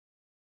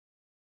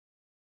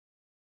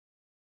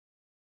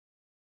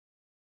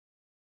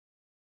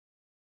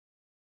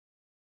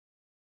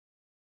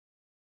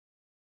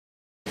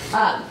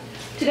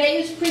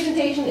Today's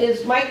presentation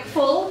is Mike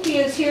Full. He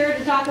is here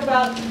to talk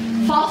about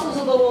fossils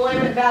of the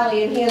Willamette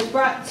Valley, and he has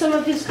brought some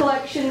of his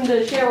collection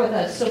to share with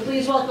us. So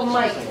please welcome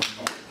Mike.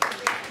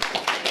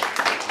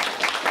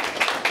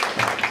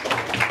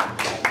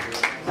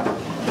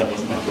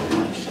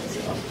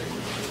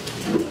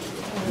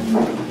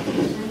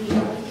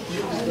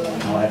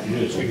 All I have to do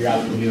is figure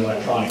out the new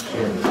electronics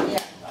here.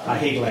 I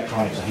hate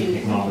electronics, I hate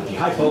technology.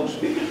 Hi folks,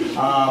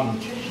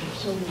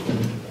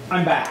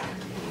 I'm back.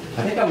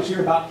 I think I was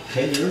here about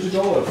 10 years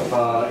ago,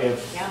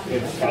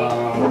 if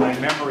my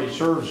memory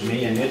serves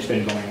me, and it's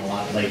been going a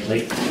lot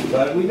lately.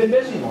 But we've been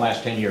busy in the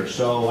last 10 years,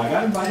 so I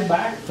got invited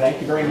back. Thank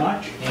you very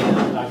much.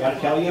 And I got to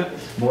tell you,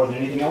 more than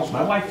anything else,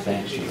 my wife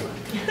thanks you.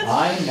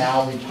 I'm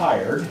now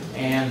retired,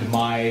 and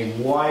my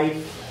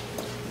wife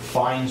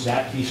finds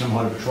that to be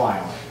somewhat of a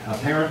trial.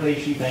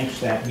 Apparently, she thinks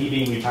that me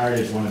being retired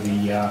is one of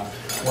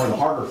the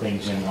harder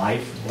things in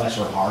life. Bless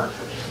her heart.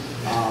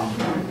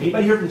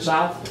 Anybody here from the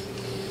South?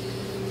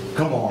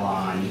 Come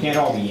on, you can't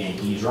all be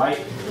Yankees, right?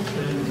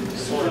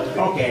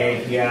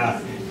 Okay, yeah.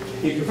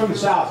 If you're from the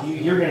South,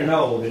 you're going to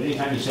know that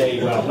anytime you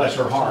say, well, bless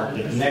her heart,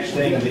 that the next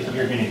thing that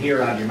you're going to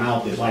hear out of your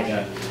mouth is like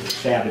a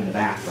stab in the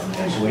back from it.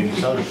 That's the way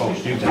Southern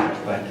folks do that.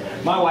 But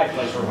my wife,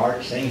 bless her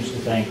heart, seems to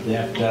think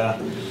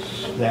that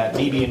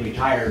me being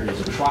retired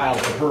is a trial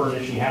for her,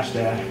 that she has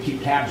to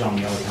keep tabs on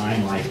me all the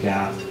time, like,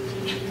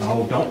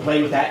 oh, don't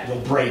play with that, you'll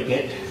break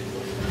it.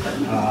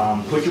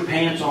 Put your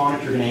pants on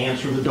if you're going to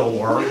answer the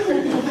door.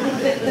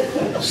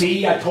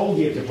 See, I told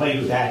you if you played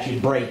with that,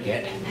 you'd break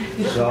it.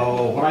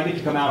 So when I get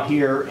to come out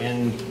here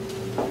and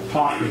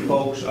talk to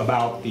folks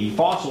about the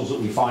fossils that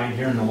we find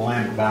here in the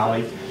Willamette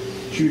Valley,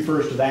 she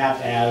refers to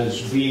that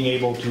as being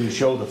able to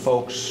show the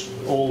folks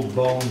old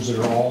bones that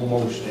are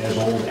almost as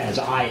old as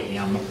I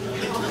am now.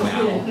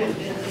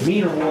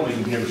 Meaner woman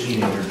you've never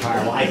seen in your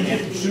entire life.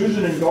 And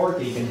Susan and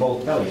Dorothy can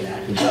both tell you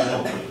that. Because I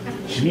know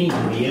she's mean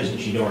to me, isn't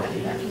she,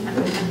 Dorothy?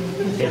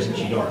 Isn't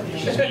she, Dorothy?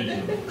 She's mean to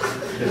me.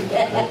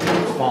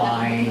 It's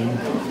fine.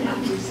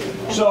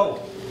 So,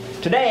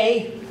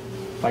 today,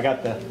 I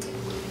got the...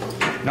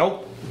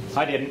 Nope,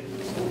 I didn't.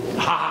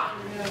 Ha!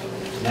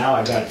 Now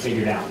I've got it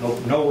figured out.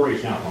 No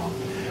worries now, Tom.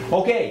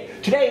 Okay,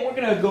 today we're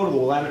going to go to the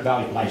Willamette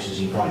Valley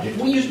Pleistocene Project.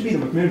 We used to be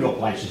the McMinnville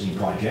Pleistocene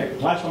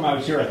Project. Last time I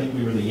was here, I think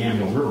we were the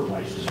Yamhill River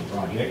Pleistocene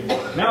Project.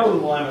 Now we're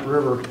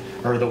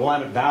the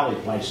Willamette Valley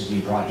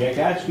Pleistocene Project.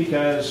 That's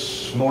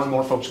because more and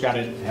more folks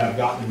have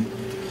gotten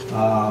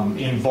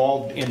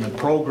involved in the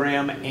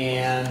program,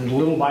 and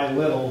little by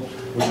little,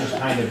 we just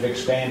kind of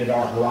expanded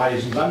our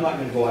horizons. I'm not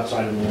going to go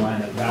outside of the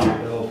Willamette Valley,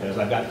 though, because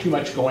I've got too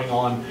much going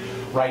on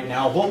right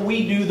now. What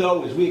we do,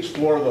 though, is we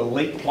explore the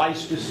late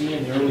Pleistocene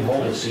and the early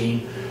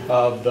Holocene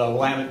of the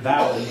Willamette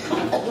Valley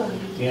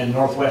in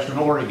northwestern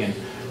Oregon.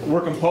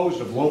 We're composed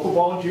of local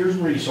volunteers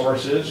and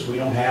resources. We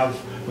don't have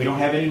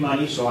any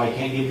money, so I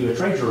can't give you a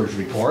treasurer's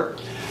report.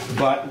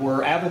 But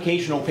we're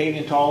avocational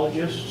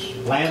paleontologists,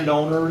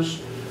 landowners,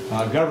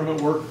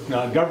 government work,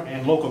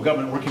 and local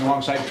government working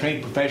alongside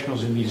trained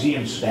professionals and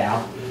museum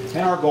staff.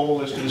 And our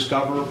goal is to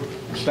discover,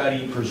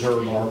 study,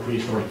 preserve our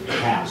prehistoric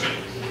past.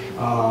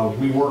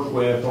 We work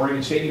with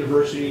Oregon State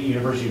University,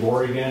 University of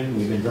Oregon.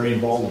 We've been very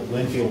involved with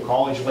Linfield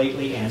College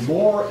lately, and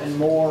more and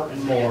more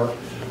and more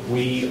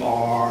we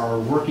are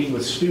working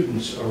with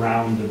students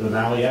around the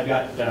valley. I've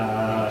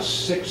got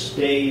 6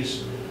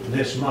 days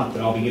this month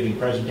that I'll be giving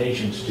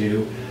presentations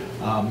to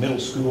middle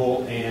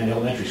school and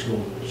elementary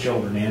school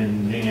children,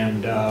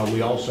 and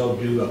we also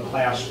do a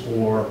class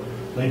for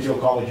Linfield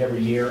College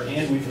every year,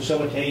 and we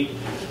facilitate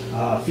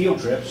field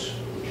trips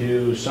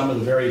to some of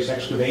the various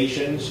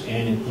excavations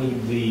and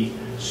include the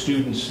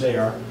students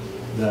there.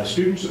 The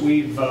students that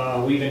we've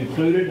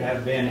included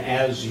have been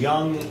as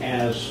young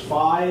as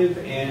 5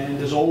 and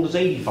as old as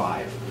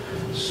 85.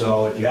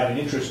 So if you have an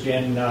interest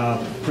in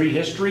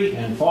prehistory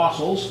and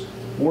fossils,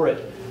 we're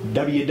at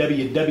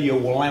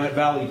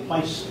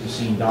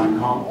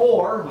www.willamettevalleypleistocene.com,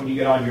 or when you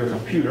get on your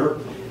computer,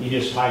 you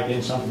just type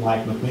in something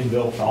like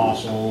McMinnville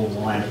fossil,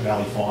 Willamette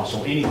Valley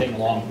fossil, anything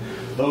along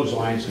those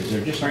lines, because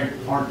there just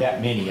aren't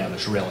that many of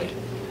us, really.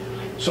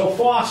 So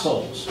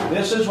fossils,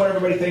 this is what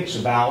everybody thinks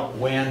about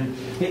when,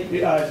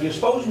 you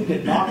suppose we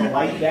could knock a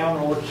light down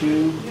or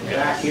two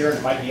back here, and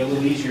it might be a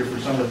little easier for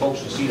some of the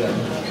folks to see the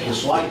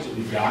slides that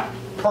we've got.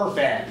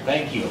 Perfect,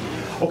 thank you.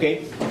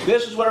 Okay,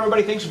 this is what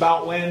everybody thinks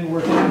about when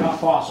we're thinking about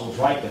fossils,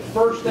 right? The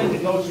first thing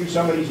that goes through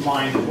somebody's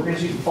mind is we're going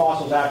to see some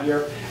fossils out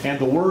here, and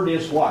the word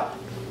is what?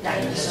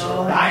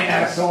 Dinosaurs.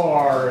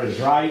 Dinosaurs,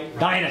 right? No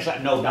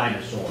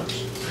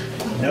dinosaurs.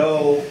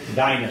 No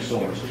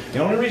dinosaurs. The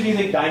only reason you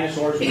think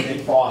dinosaurs when you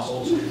think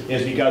fossils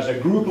is because a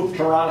group of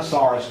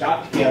Tyrannosaurus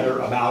got together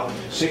about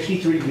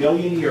 63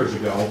 million years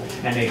ago,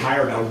 and they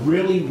hired a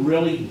really,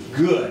 really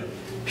good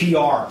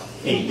PR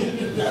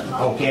agent,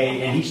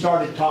 okay, and he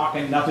started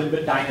talking nothing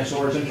but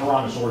dinosaurs and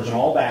tyrannosaurs and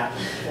all that,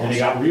 and they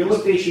got real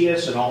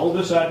officious, and all of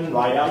a sudden,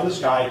 right out of the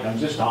sky comes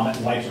this comet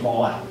and wipes them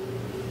all out.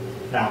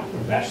 Now,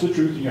 that's the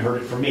truth, and you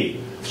heard it from me.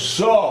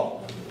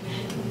 So,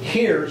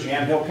 here's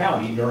Yamhill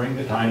County during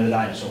the time of the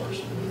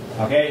dinosaurs.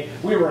 Okay,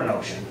 we were an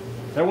ocean.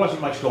 there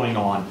wasn't much going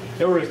on.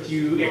 There were a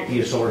few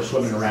ichthyosaurs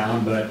swimming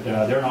around, but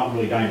they're not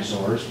really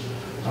dinosaurs.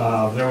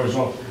 There was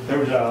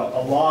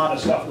a lot of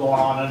stuff going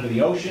on under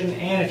the ocean,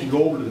 and if you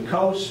go over to the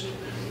coast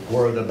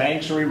where the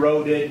banks are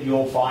eroded,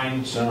 you'll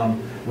find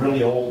some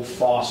really old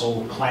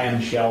fossil clam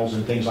shells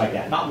and things like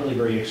that. Not really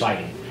very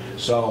exciting.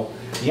 So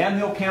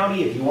Yamhill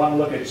County, if you want to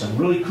look at some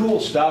really cool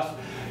stuff,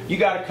 you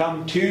got to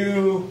come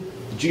to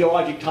the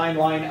geologic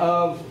timeline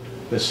of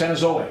the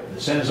Cenozoic. The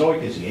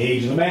Cenozoic is the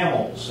age of the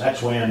mammals.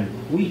 That's when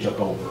we took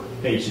over,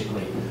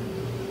 basically.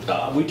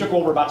 We took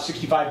over about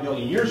 65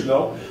 million years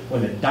ago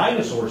when the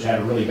dinosaurs had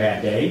a really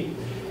bad day.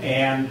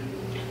 And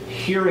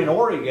here in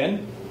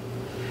Oregon,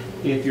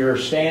 if you're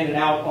standing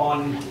out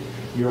on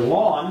your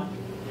lawn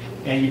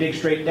and you dig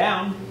straight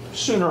down,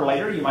 sooner or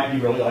later you might be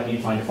really lucky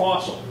to find a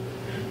fossil.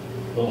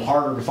 A little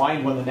harder to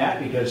find one than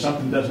that because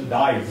something doesn't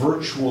die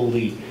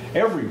virtually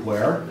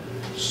everywhere.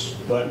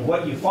 But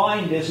what you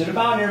find is that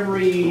about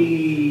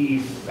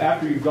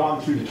after you've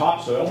gone through the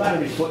topsoil, about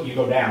every foot you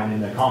go down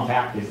in the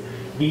compacted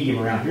medium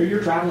around here,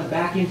 you're traveling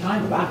back in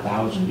time about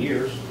 1,000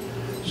 years.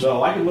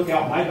 So I can look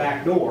out my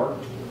back door,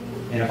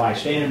 and if I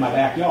stand in my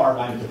backyard,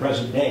 I'm at the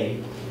present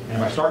day. And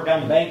if I start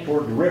down the bank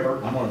toward the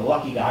river, I'm one of the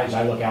lucky guys,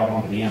 I look out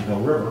onto the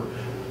Yamhill River.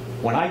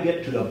 When I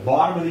get to the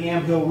bottom of the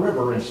Yamhill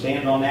River and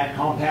stand on that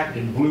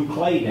compacted blue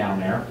clay down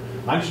there,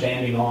 I'm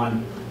standing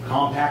on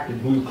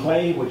compacted blue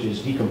clay, which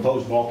is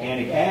decomposed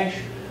volcanic ash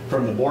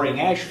from the boring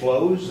ash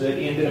flows that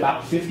ended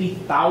about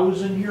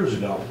 50,000 years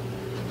ago.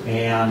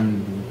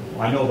 And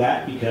I know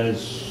that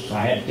because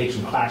I had to take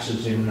some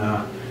classes in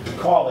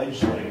college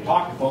so I could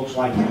talk to folks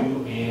like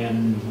you,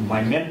 and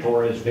my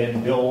mentor has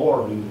been Bill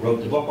Orr, who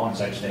wrote the book on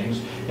such things,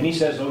 and he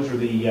says those are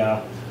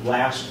the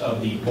last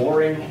of the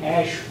boring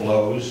ash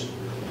flows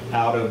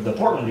out of the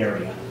Portland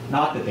area.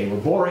 Not that they were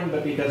boring,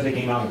 but because they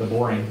came out of the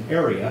boring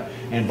area,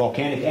 and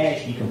volcanic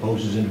ash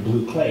decomposes into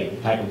blue clay,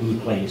 the type of blue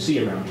clay you see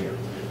around here.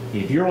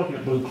 If you're looking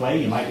at blue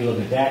clay, you might be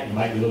looking at that. You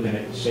might be looking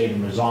at, say, the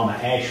Mazama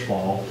ash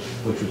fall,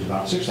 which was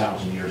about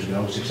 6,000 years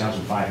ago,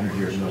 6,500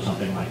 years ago,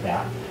 something like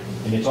that.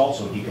 And it's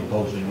also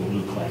decomposed into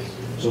blue clay.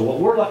 So what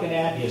we're looking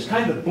at is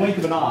kind of the blink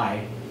of an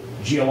eye,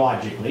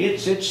 geologically.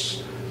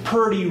 It's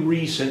pretty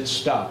recent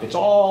stuff. It's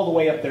all the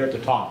way up there at the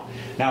top.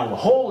 Now, the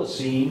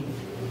Holocene,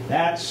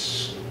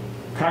 that's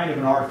kind of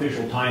an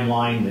artificial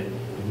timeline that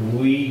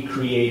we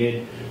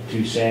created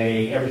to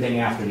say everything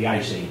after the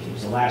ice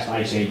ages. The last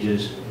ice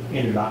ages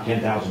ended about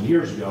 10,000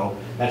 years ago.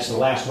 That's the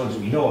last ones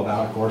that we know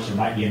about. Of course, there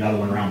might be another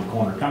one around the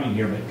corner coming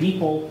here, but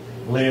people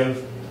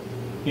live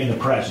in the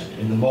present,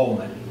 in the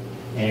moment.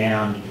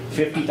 And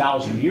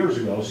 50,000 years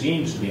ago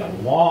seems to be a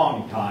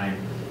long time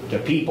to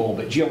people,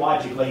 but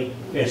geologically,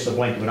 it's the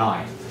blink of an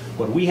eye.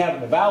 What we have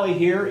in the valley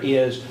here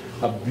is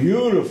a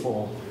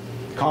beautiful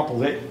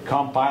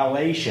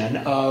compilation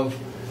of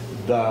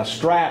the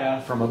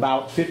strata from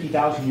about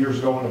 50,000 years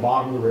ago on the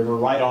bottom of the river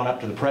right on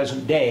up to the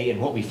present day, and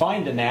what we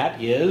find in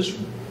that is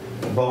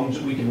bones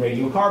that we can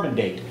radiocarbon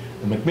date.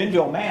 The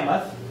McMinnville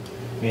mammoth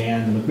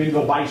and the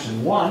McMinnville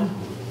bison 1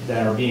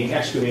 that are being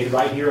excavated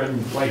right here in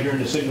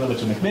the city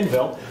limits of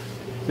McMinnville,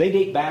 they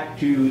date back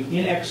to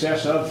in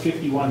excess of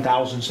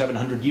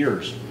 51,700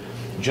 years.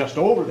 Just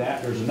over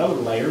that, there's another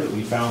layer that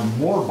we found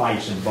more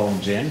bison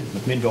bones in,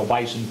 McMinnville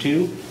bison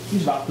 2.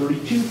 He's about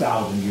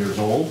 32,000 years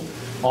old.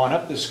 On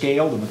up the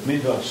scale, the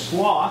McMinnville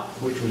sloth,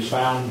 which was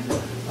found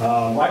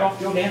right off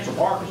Joe Dancer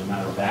Park, as a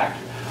matter of fact.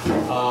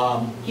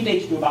 He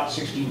dates to about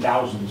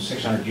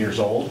 16,600 years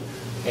old.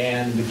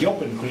 And the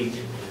Gilpin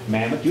Creek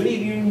mammoth, do any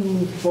of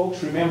you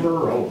folks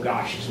remember, oh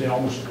gosh, it's been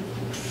almost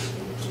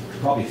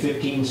probably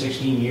 15,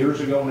 16 years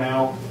ago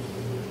now,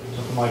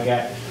 something like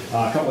that.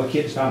 A couple of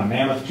kids found a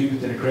mammoth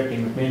tooth in a creek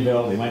in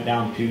McMinnville. They went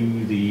down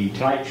to the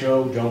Tonight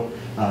Show.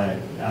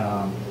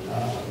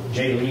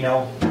 Jay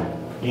Leno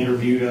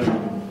interviewed him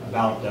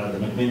about the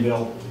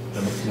McMinnville,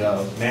 the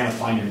mammoth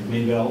find in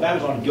McMinnville. That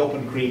was on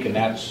Gilpin Creek, and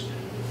that's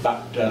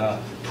about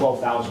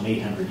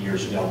 12,800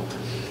 years ago.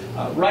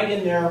 Right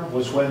in there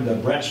was when the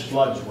Brett's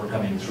floods were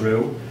coming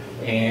through,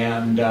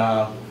 and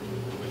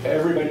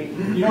everybody,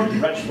 you know what the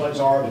Brett's floods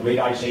are, the Great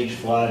Ice Age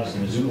floods, the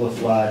Missoula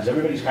floods,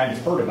 everybody's kind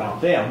of heard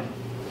about them.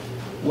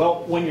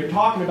 Well, when you're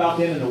talking about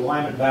them in the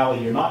Willamette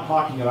Valley, you're not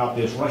talking about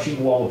this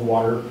rushing wall of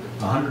water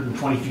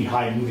 120 feet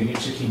high moving at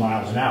 60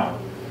 miles an hour.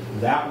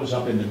 That was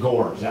up in the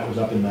gorge. That was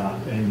up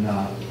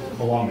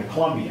along the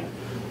Columbia.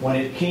 When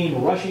it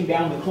came rushing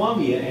down the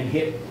Columbia and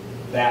hit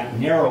that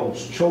narrow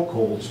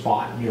chokehold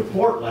spot near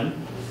Portland,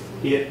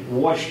 it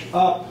washed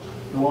up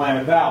the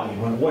Willamette Valley.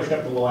 When it washed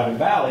up the Willamette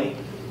Valley,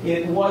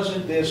 it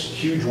wasn't this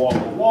huge wall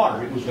of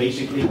water. It was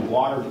basically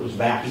water that was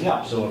backing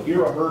up. So if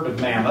you're a herd of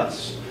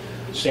mammoths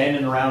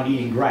standing around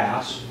eating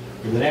grass,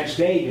 the next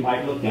day you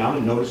might look down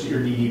and notice that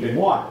you're knee-deep in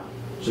water.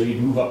 So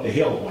you'd move up the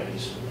hill a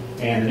ways.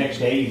 And the next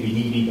day you'd be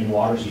knee-deep in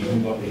water, so you'd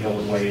move up the hill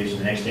a ways,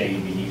 and the next day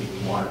you'd be knee-deep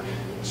in water.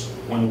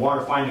 When the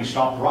water finally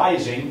stopped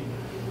rising,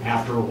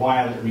 after a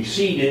while it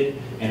receded,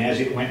 and as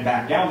it went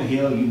back down the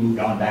hill, you moved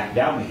on back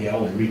down the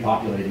hill and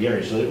repopulated the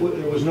area. So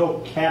there was no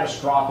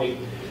catastrophic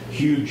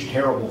huge,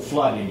 terrible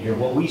flood in here.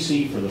 What we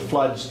see for the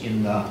floods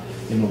in the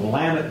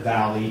Willamette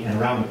Valley and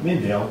around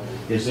McMinnville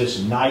is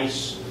this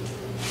nice,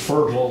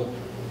 fertile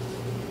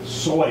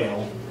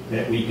soil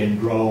that we can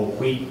grow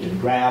wheat and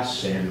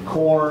grass and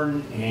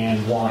corn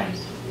and wine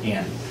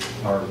in,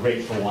 or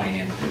grape for wine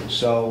in.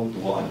 So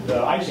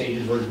the ice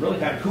ages were really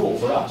kind of cool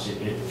for us.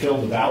 It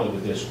filled the valley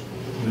with this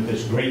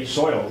great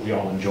soil that we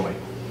all enjoy.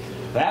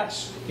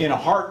 That's, in a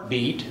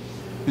heartbeat,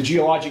 the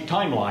geologic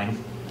timeline.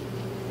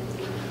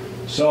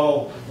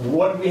 So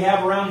what do we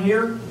have around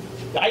here?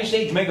 The Ice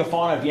Age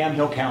megafauna of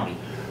Yamhill County.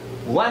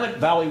 Willamette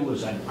Valley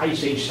was an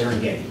Ice Age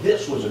Serengeti.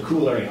 This was a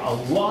cool area. A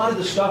lot of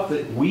the stuff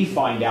that we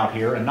find out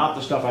here, and not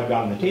the stuff I've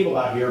got on the table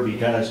out here,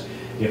 because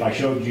if I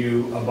showed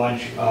you a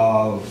bunch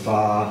of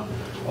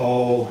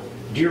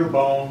deer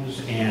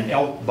bones and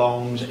elk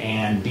bones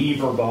and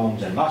beaver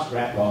bones and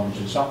muskrat bones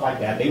and stuff like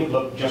that, they would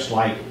look just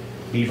like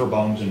beaver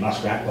bones and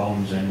muskrat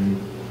bones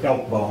and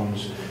elk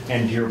bones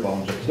and deer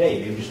bones of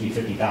today. They would just be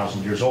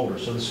 50,000 years older.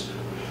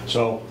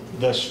 So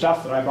the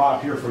stuff that I brought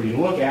up here for you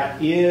to look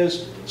at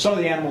is some of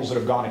the animals that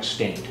have gone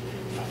extinct.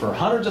 For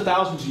hundreds of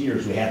thousands of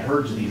years, we had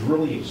herds of these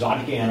really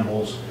exotic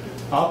animals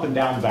up and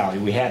down the valley.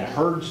 We had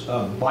herds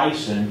of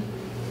bison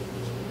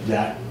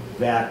that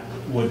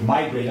would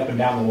migrate up and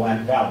down the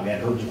Willamette Valley. We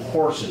had herds of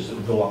horses that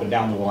would go up and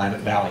down the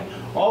Willamette Valley.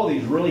 All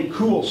these really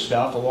cool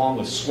stuff, along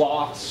with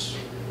sloths,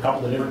 a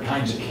couple of different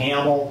kinds of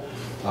camel,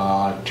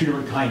 2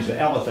 different kinds of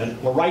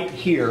elephant, were right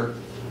here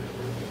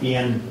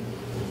in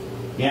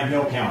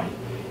Yamhill County.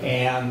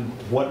 And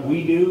what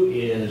we do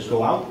is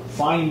go out,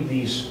 find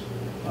these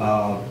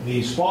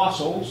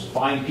fossils,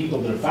 find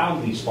people that have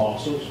found these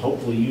fossils,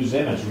 hopefully use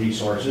them as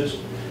resources,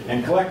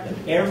 and collect them.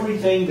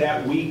 Everything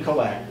that we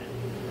collect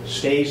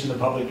stays in the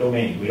public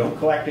domain. We don't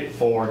collect it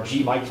for,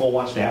 gee, Mike Full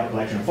wants to have a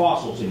collection of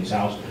fossils in his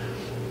house.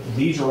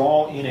 These are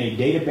all in a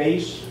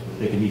database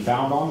that can be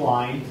found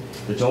online,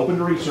 that's open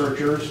to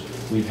researchers.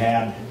 We've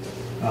had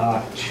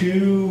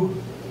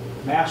 2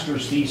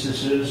 master's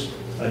theses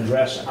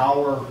address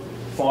our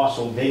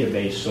fossil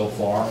database so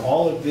far.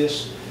 All of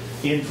this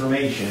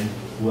information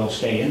will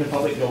stay in the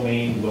public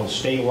domain, will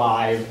stay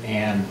live,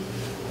 and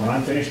when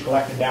I'm finished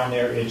collecting down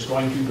there, it's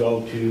going to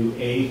go to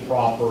a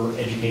proper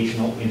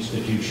educational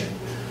institution.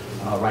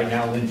 Right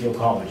now, Linfield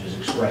College is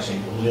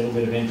expressing a little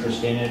bit of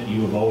interest in it.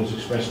 U of O has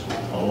expressed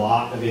a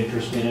lot of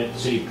interest in it.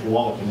 City of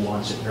Tualatin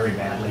wants it very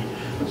badly.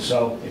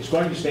 So it's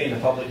going to stay in the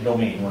public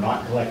domain. We're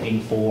not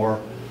collecting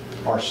for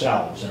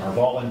ourselves, and our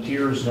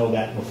volunteers know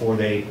that before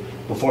they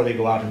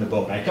go out in the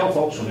boat. And I tell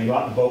folks when they go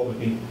out in the boat with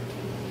me,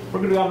 we're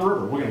going to go out the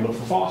river, we're going to look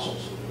for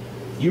fossils.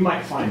 You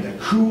might find the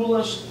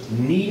coolest,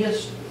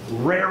 neatest,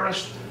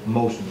 rarest,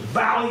 most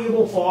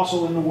valuable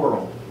fossil in the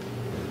world.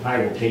 I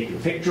will take your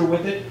picture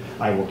with it.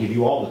 I will give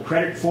you all the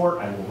credit for it.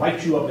 I will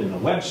write you up in the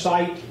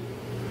website.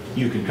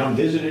 You can come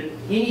visit it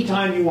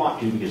anytime you want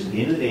to, because at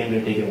the end of the day, I'm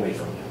going to take it away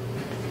from you.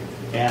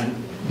 And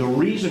the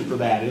reason for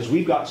that is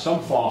we've got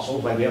some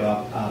fossils, like we have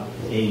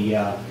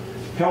a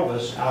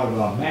pelvis out of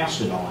a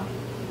mastodon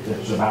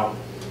that's about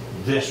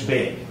this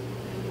big.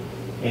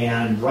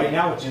 And right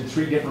now it's in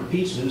 3 different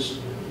pieces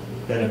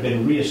that have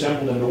been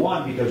reassembled into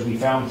one, because we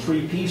found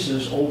 3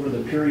 pieces over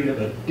the period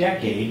of a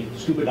decade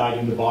scuba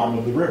diving the bottom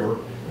of the river,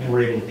 and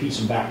were able to piece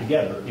them back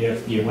together.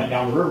 If you went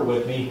down the river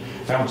with me,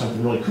 found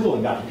something really cool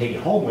and got to take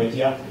it home with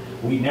you,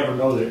 we'd never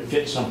know that it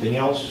fits something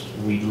else.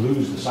 We'd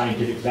lose the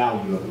scientific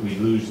value of it. We'd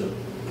lose the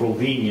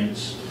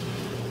provenience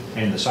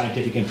and the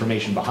scientific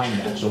information behind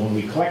that. So when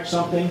we collect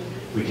something,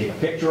 we take a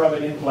picture of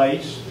it in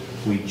place,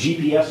 we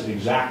GPS it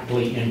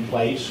exactly in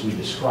place, we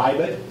describe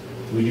it,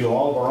 we do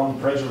all of our own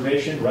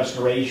preservation,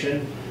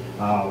 restoration,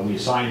 we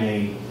assign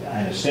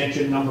an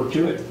extension number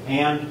to it,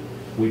 and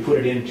we put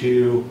it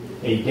into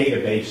a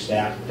database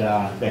that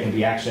can be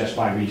accessed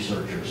by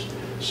researchers.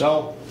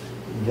 So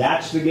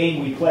that's the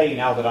game we play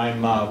now that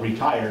I'm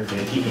retired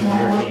and keeping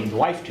irritating the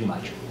wife too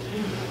much.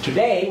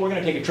 Today we're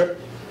going to take a trip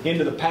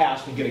into the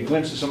past and get a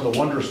glimpse of some of the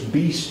wondrous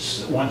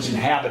beasts that once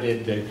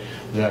inhabited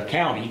the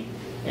county,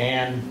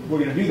 and we're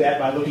going to do that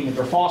by looking at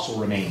their fossil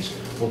remains.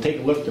 We'll take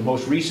a look at the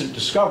most recent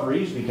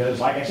discoveries, because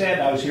like I said,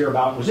 I was here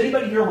about, was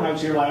anybody here when I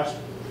was here last?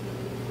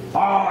 Oh,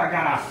 I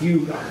got a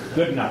few,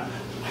 good enough.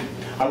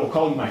 I will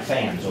call you my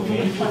fans,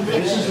 okay?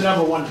 This is the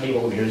 #1 table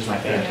over here. This is my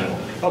fan table.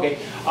 Okay,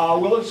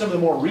 we'll look at some of the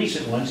more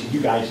recent ones that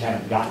you guys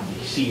haven't gotten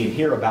to see and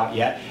hear about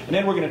yet. And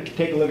then we're going to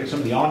take a look at some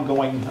of the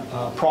ongoing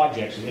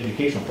projects,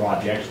 educational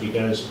projects,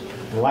 because,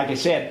 like I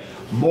said,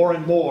 more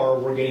and more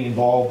we're getting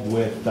involved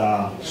with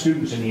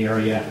students in the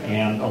area,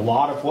 and a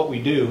lot of what we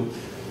do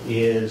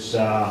is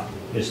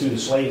through the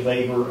slave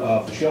labor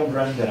of the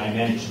children that I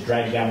managed to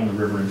drag down the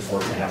river and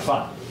force to have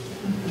fun.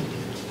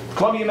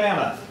 Columbia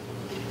mammoth.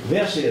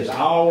 This is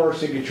our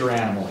signature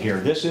animal here.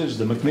 This is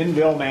the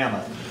McMinnville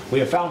mammoth. We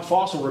have found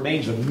fossil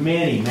remains of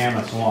many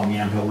mammoths along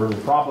Yamhill River,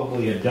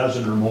 probably a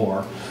dozen or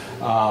more,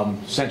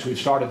 since we've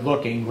started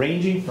looking,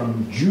 ranging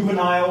from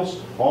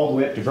juveniles all the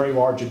way up to very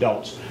large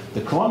adults.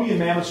 The Columbian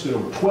mammoth stood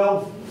over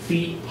 12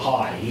 feet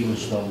high. He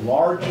was the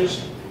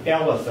largest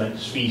elephant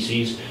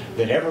species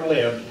that ever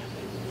lived,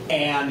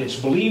 and it's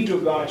believed to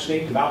have gone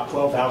extinct about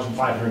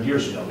 12,500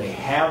 years ago. They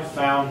have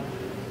found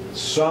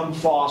some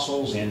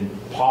fossils in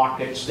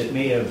pockets that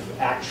may have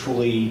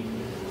actually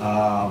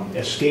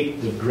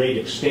escaped the Great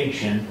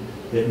Extinction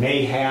that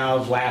may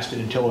have lasted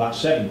until about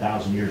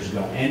 7,000 years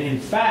ago. And in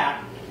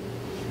fact,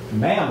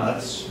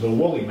 mammoths, the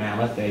woolly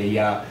mammoth,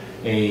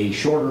 a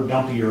shorter,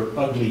 dumpier,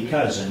 ugly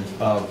cousin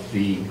of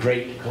the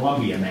great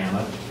Columbia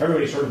mammoth.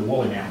 Everybody's heard of the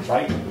woolly mammoth,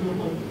 right?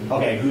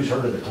 Okay, who's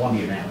heard of the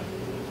Columbia mammoth?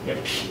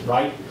 Yep,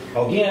 right?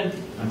 Again,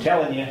 I'm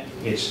telling you,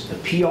 it's the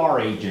PR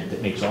agent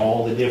that makes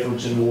all the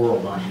difference in the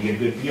world. You get a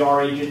good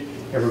PR agent,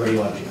 everybody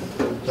loves you.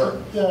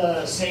 Sir?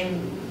 The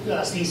same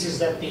species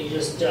that they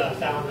just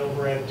found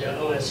over at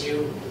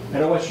OSU.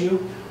 At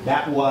OSU?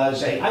 That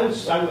was I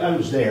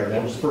was there.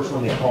 That was the first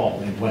one they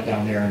called and went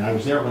down there. And I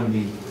was there when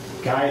the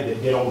guy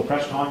that did all the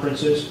press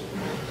conferences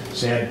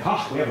said,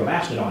 we have a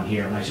mastodon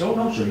here. And I said, oh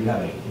no, sir, you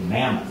have a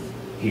mammoth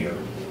here.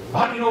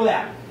 How do you know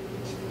that?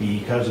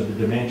 Because of the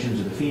dimensions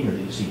of the femur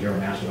that you see here, a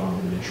mastodon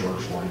would have been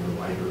shorter, smaller,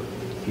 wider,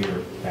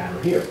 here,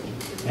 fatter, here.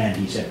 And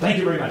he said, thank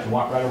you very much, and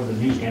walked right over to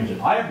the news cam and said,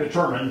 I have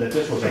determined that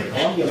this was a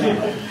Columbia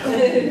mammoth.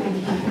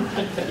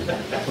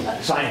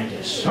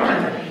 Scientists.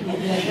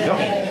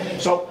 Okay,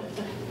 so,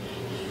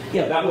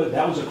 yeah, that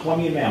was a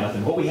Columbian mammoth,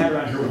 and what we had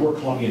around here were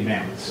Columbian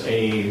mammoths.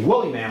 A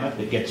woolly mammoth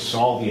that gets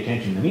all the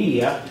attention in the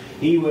media,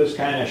 he was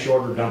kind of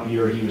shorter,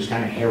 dumpier, he was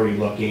kind of hairy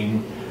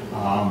looking.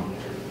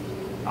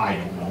 I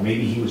don't know,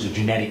 maybe he was a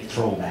genetic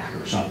throwback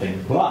or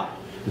something, but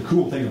the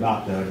cool thing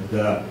about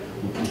the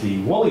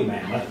woolly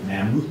mammoth,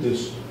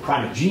 Mammuthus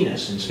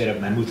primigenus instead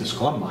of Mammuthus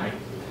columbi,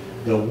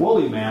 the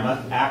woolly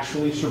mammoth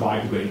actually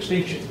survived the Great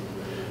Extinction.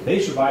 They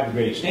survived the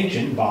Great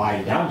Extinction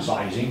by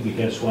downsizing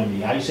because when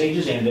the ice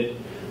ages ended,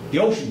 the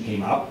ocean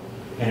came up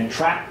and it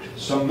trapped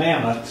some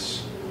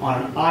mammoths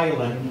on an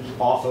island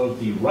off of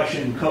the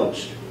Russian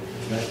coast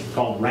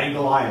called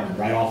Wrangel Island,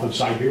 right off of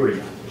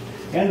Siberia.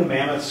 And the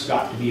mammoths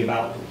got to be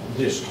about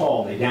this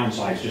tall. They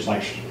downsized just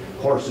like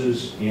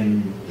horses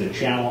in the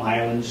Channel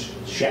Islands.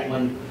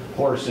 Shetland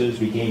horses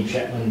became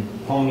Shetland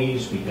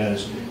ponies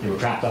because they were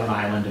trapped on an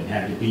island and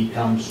had to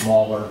become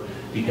smaller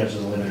because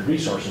of the limited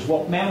resources.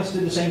 Well, mammoths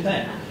did the same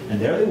thing. And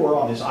there they were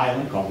on this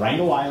island called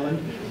Wrangel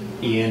Island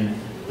in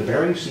the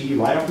Bering Sea,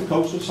 right off the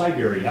coast of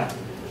Siberia,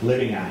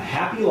 living a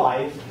happy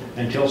life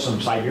until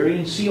some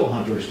Siberian seal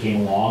hunters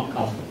came along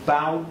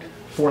about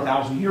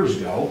 4,000 years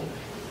ago.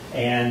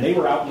 And they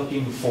were out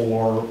looking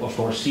for, of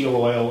course, seal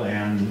oil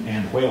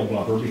and whale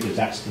blubber because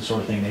that's the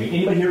sort of thing they eat.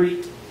 Anybody here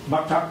eat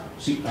muktuk,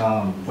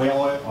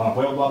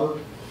 whale blubber?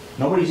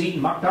 Nobody's eating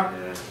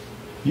muktuk?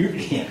 You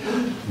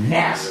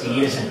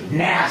nasty, isn't it?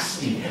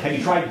 Nasty. Have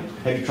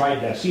you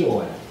tried seal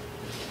oil?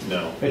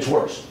 No. It's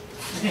worse.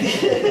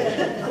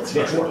 It's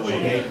worse.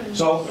 Okay.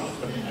 So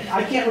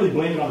I can't really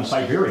blame it on the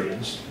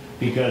Siberians.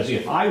 Because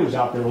if I was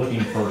out there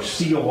looking for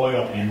seal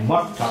oil and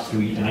muktuk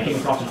to eat, and I came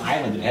across an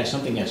island that had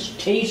something as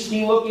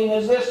tasty looking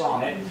as this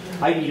on it,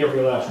 I'd eat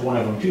every last one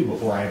of them too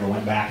before I ever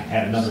went back and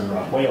had another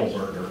whale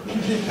burger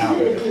out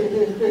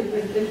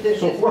there.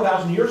 So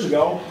 4,000 years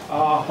ago,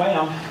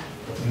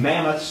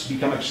 mammoths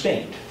become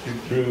extinct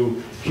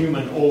through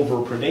human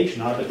overpredation.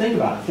 But think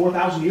about it,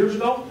 4,000 years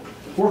ago,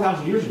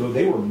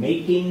 they were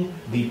making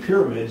the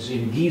pyramids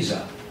in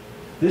Giza.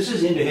 This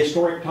is into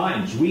historic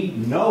times. We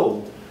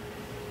know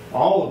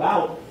all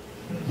about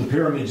the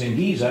pyramids in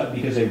Giza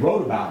because they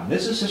wrote about them.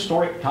 This is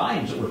historic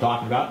times that we're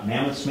talking about.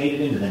 Mammoths made it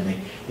into them.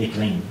 They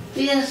came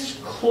this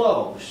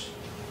close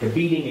to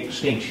beating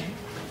extinction.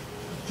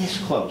 This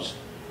close.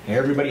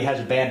 Everybody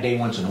has a bad day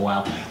once in a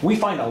while. We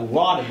find a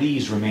lot of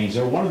these remains.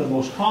 They're one of the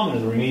most common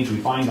of the remains we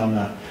find in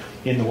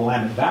the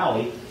Willamette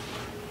Valley.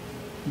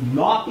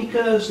 Not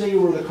because they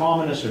were the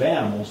commonest of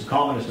animals. The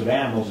commonest of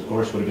animals, of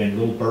course, would have been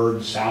little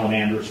birds,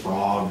 salamanders,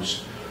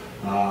 frogs,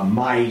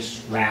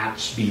 mice,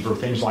 rats, beaver,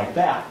 things like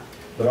that.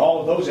 But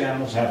all of those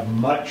animals have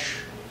much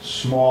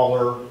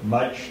smaller,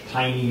 much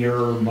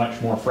tinier,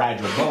 much more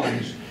fragile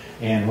bones.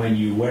 And when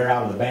you wear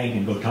out of the bank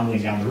and go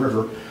tumbling down the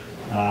river,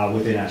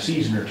 within a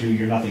season or two,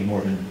 you're nothing more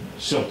than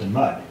silt and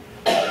mud.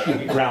 You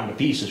get ground to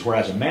pieces,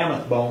 whereas a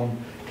mammoth bone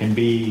can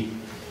be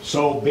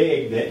so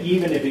big that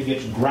even if it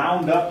gets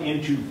ground up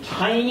into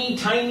tiny,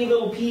 tiny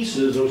little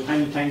pieces, those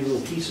tiny, tiny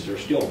little pieces are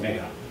still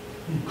mega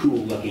cool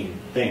looking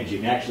things. You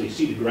can actually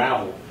see the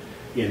gravel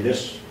in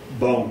this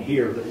bone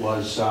here that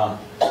was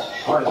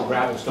part of the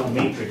gravel stone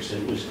matrix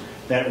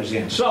that it was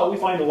in. So we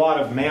find a lot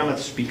of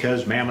mammoths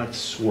because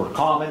mammoths were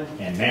common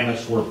and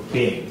mammoths were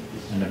big.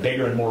 And the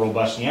bigger and more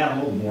robust the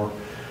animal,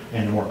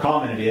 the more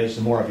common it is,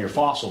 the more of your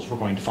fossils we're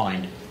going to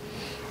find.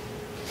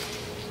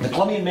 The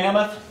Columbian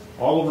mammoth,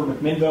 all over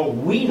McMinnville,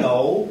 we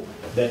know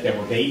that there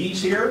were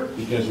babies here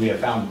because we have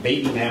found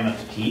baby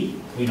mammoth teeth.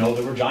 We know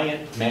there were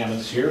giant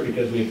mammoths here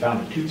because we have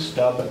found a tooth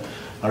stub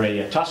or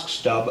a tusk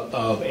stub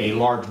of a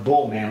large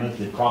bull mammoth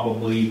that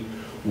probably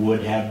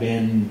would have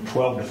been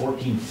 12 to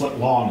 14 foot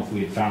long if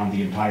we had found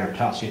the entire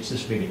tusk. It's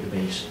this big at the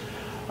base.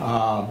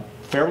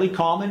 Fairly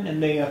common,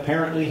 and they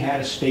apparently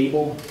had a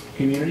stable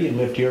community and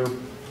lived here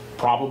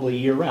probably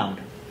year-round.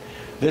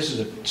 This is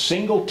a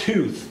single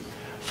tooth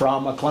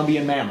from a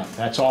Columbian mammoth.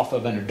 That's off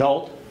of an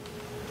adult.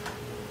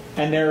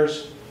 And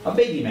there's a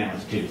baby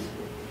mammoth tooth.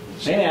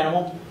 Same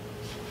animal.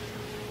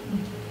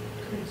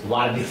 A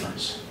lot of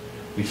difference.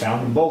 We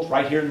found them both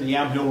right here in the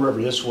Yamhill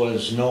River. This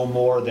was no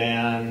more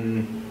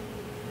than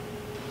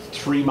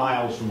 3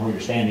 miles from where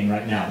you're standing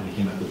right now. We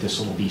came up with this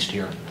little beast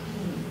here.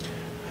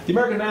 The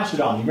American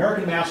mastodon. The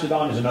American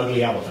mastodon is an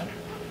ugly elephant.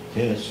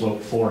 His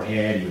sloped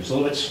forehead. He was a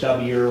little bit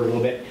stubbier, a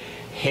little bit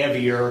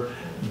heavier.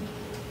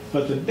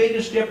 But the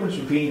biggest difference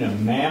between a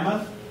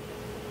mammoth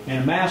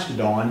and a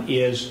mastodon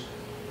is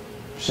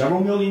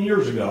several million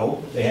years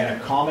ago, they had a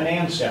common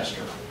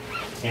ancestor.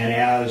 And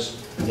as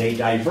they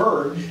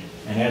diverged,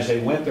 and as they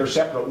went their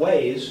separate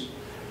ways,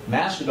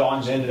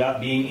 mastodons ended up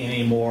being in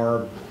a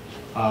more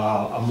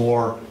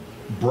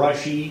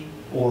brushy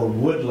or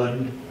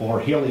woodland or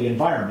hilly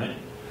environment,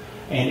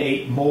 and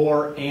ate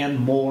more and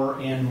more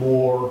and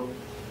more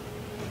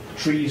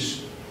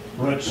trees,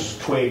 roots,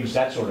 twigs,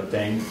 that sort of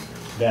thing,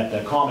 that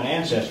the common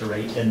ancestor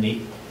ate than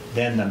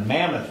the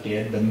mammoth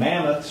did. The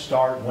mammoth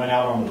went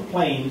out onto the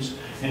plains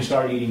and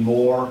started eating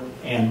more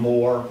and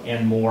more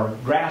and more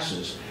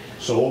grasses.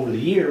 So over the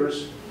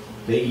years,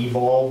 they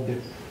evolved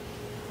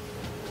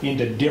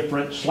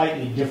into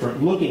slightly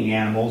different looking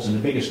animals, and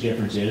the biggest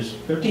difference is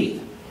their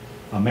teeth.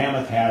 A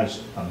mammoth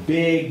has a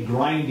big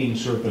grinding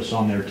surface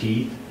on their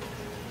teeth,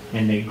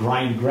 and they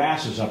grind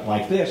grasses up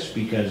like this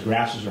because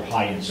grasses are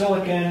high in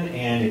silicon,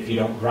 and if you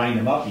don't grind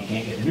them up, you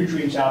can't get the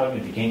nutrients out of them.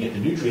 If you can't get the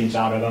nutrients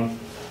out of them,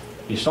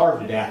 you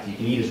starve to death. You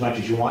can eat as much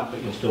as you want,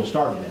 but you'll still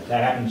starve to death.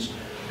 That happens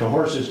to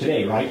horses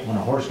today, right? When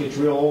a horse gets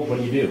real old, what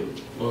do?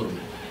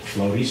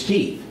 Float his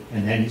teeth,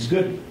 and then it's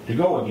good to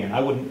go again. I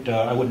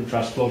wouldn't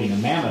trust floating a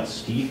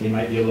mammoth's teeth. They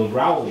might be a little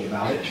growly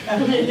about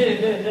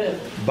it.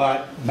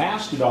 But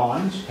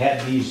mastodons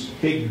had these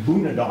big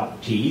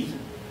bunadot teeth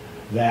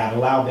that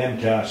allowed them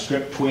to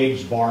strip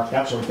twigs, bark,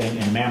 that sort of thing,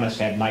 and mammoths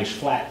had nice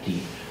flat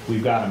teeth.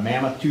 We've got a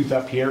mammoth tooth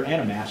up here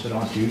and a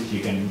mastodon tooth.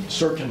 You can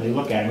certainly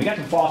look at them. We got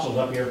some fossils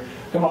up here.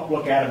 Come up,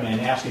 look at them, and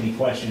ask any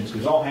questions,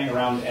 because I'll hang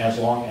around as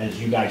long as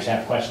you guys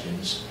have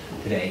questions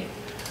today.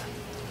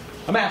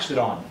 A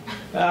mastodon.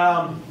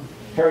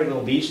 Hairy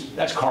little beast.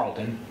 That's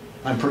Carlton.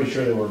 I'm pretty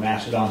sure there were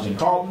mastodons in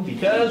Carlton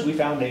because we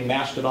found a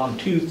mastodon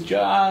tooth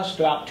just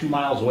about 2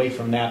 miles away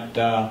from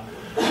that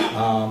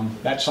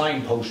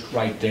signpost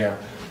right there.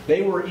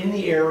 They were in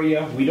the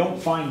area. We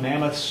don't find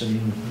mammoths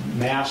and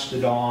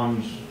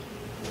mastodons.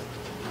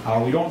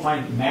 We don't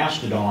find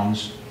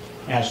mastodons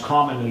as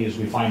commonly as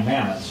we find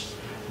mammoths.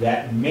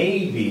 That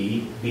may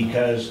be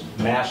because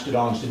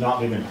mastodons did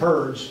not live in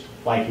herds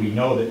like we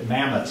know that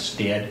mammoths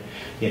did.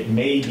 It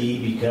may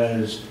be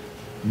because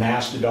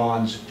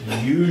mastodons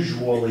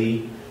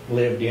usually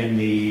lived in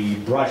the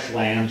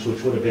brushlands,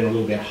 which would have been a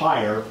little bit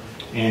higher.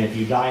 And if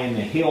you die in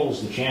the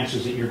hills, the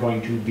chances that you're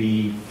going to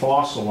be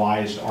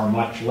fossilized are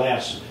much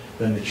less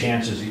than the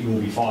chances that you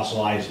will be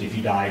fossilized if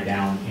you die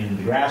down in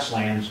the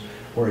grasslands,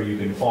 where you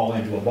can fall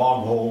into a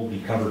bog hole, be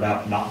covered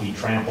up, not be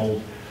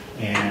trampled,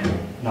 and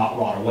not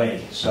rot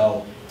away.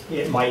 So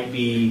it might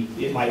be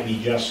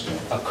just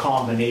a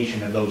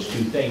combination of those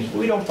two things. But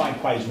we don't find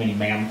quite as many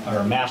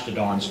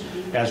mastodons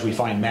as we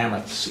find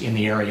mammoths in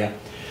the area.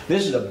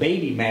 This is a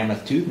baby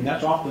mammoth tooth, and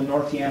that's off the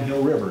North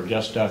Yamhill River,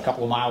 just a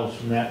couple of miles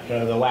from that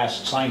the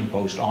last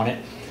signpost on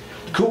it.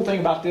 The cool thing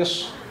about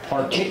this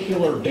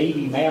particular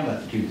baby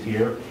mammoth tooth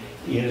here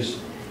is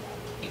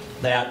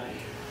that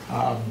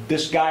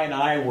this guy and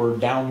I were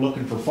down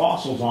looking for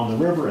fossils on the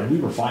river, and we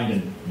were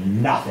finding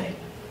nothing.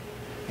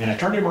 And I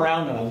turned him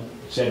around and I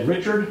said,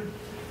 "Richard,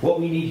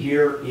 what we need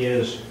here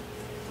is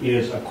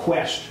a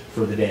quest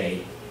for the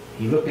day."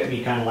 He looked at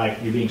me kind of like,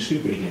 "You're being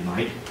stupid again,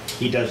 Mike."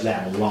 He does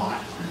that a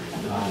lot.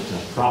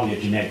 It's probably a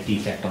genetic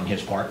defect on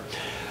his part.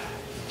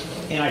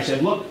 And I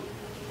said, "Look,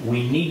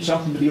 we need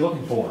something to be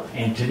looking for.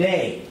 And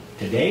today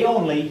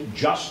only,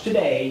 just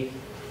today,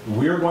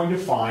 we're going to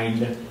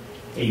find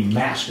a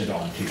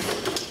mastodon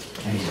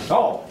tooth." And he says,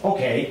 "Oh,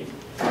 okay.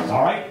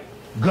 All right,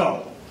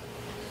 go."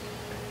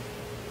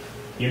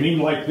 "You mean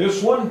like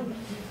this one?"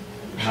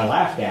 And I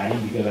laughed at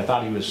him because I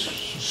thought he was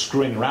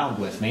screwing around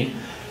with me.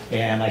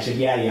 And I said,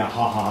 yeah,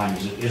 ha ha. And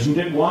he said, "Isn't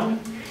it one?"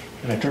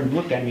 And I turned and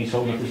looked at him, and he's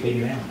holding up this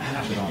baby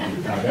mastodon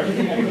tooth. Out of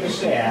everything I could have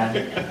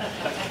said,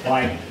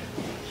 like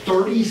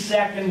 30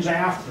 seconds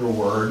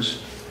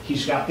afterwards,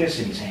 he's got this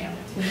in his hand.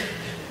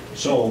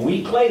 So a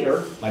week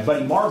later, my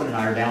buddy Marvin and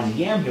I are down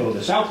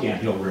the South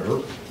Yamhill River,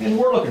 and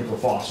we're looking for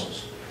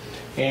fossils.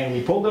 And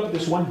we pulled up at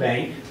this one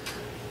bank,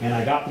 and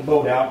I got the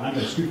boat out, and I'm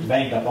going to scoot the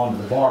bank up onto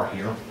the bar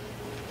here.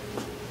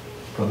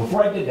 But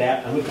before I did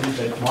that, I looked at him and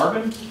said,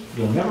 "Marvin,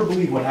 you'll never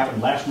believe what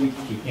happened last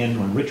weekend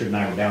when Richard and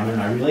I were down there,"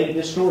 and I related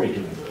this story to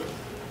him.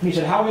 And he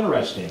said, "How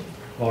interesting,"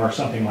 or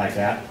something like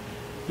that.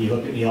 He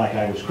looked at me like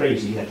I was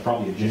crazy. That's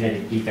probably a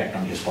genetic defect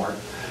on his part.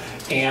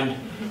 And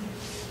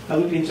I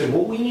looked at him and said,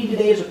 "What we need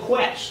today is a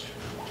quest,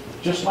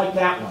 just like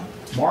that one.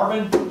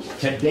 Marvin,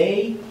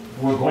 today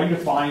we're going to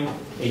find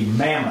a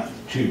mammoth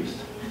tooth."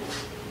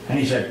 And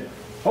he said,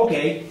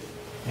 "Okay."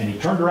 And he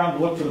turned around to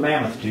look for the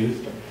mammoth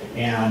tooth.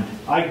 And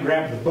I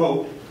grabbed the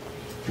boat,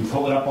 to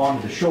pull it up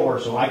onto the shore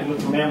so I could look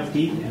for mammoth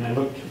teeth, and I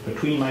looked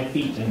between my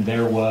feet and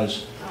there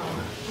was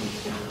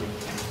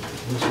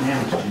this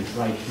mammoth tooth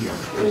right here.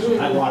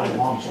 I brought it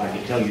along so I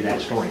could tell you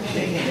that story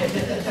today.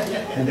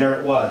 And there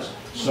it was.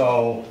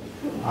 So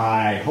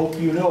I hope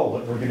you know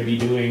what we're going to be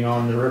doing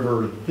on the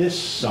river this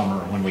summer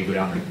when we go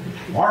down there.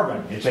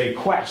 Marvin, it's a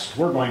quest.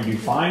 We're going to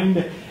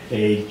find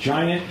a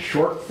giant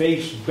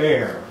short-faced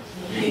bear,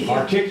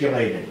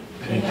 articulated,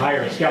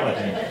 entire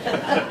skeleton.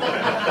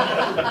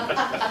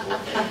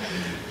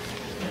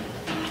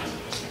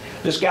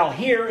 This gal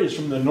here is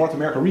from the North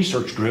America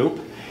Research Group,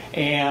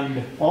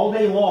 and all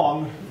day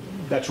long,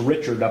 that's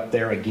Richard up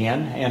there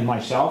again, and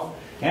myself,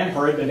 and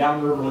her had been down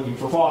the river looking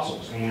for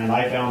fossils. And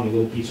I found a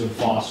little piece of a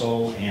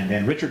fossil, and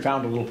then Richard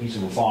found a little piece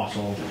of a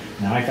fossil,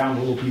 and I found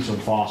a little piece of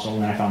a fossil,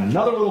 and I found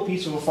another little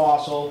piece of a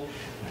fossil,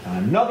 I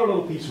found another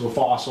little piece of a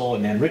fossil,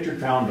 and then Richard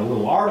found a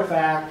little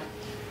artifact.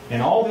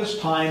 And all this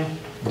time,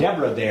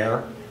 Deborah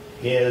there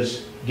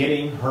is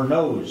getting her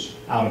nose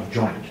out of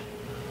joint,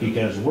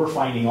 because we're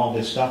finding all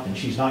this stuff and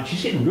she's not.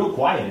 She's getting real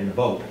quiet in the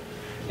boat.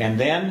 And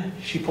then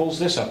she pulls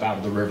this up out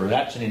of the river.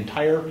 That's an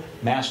entire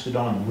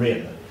mastodon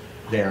rib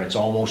there. It's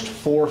almost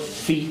 4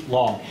 feet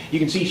long. You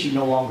can see she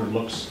no longer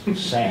looks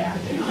sad.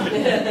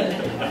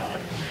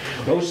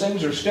 Those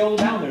things are still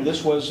down there.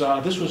 This was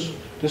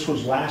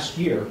last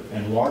year,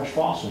 and large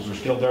fossils are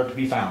still there to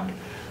be found.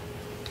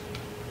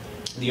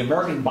 The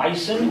American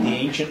bison, the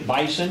ancient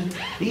bison,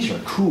 these are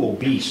cool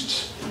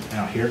beasts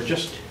out here.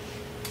 Just,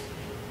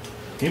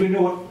 anybody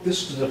know what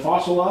this is a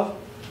fossil of?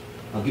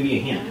 I'll give you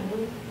a hint.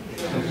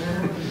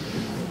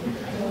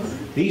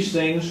 These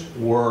things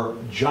were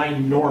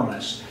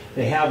ginormous.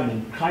 They have an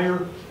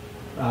entire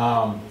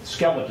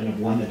skeleton of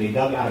one that they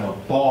dug out of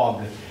a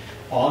bog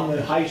on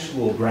the high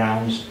school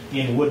grounds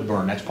in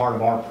Woodburn. That's part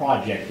of our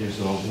project, is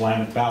the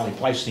Willamette Valley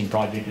Pleistocene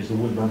project, is the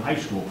Woodburn High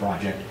School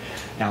project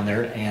down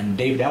there. And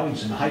David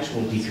Ellingson, the high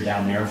school teacher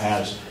down there,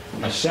 has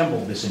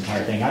assembled this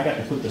entire thing. I got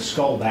to put the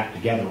skull back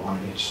together on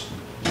it.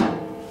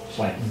 It's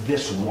like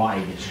this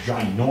wide. It's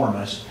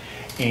ginormous.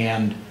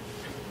 And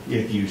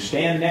if you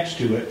stand next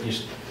to it,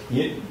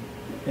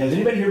 has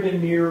anybody here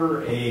been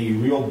near a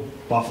real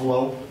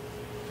buffalo?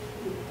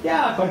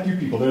 Yeah, quite a few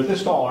people. They're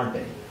this tall, aren't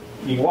they?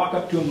 You can walk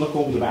up to him, look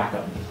over the back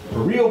of him.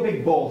 A real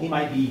big bull, he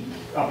might be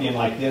up in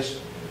like this.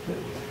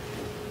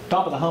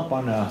 Top of the hump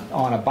on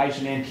a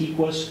bison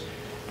antiquus,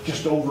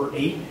 just over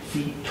 8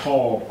 feet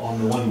tall on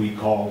the one we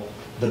call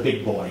the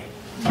big boy.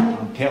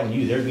 I'm telling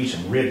you, there'd be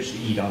some ribs to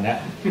eat on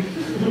that.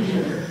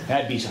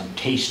 That'd be some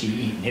tasty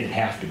eating, it'd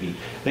have to be.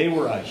 They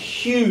were a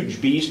huge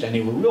beast, and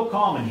they were real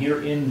common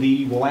here in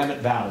the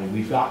Willamette Valley.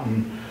 We've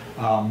gotten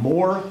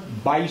more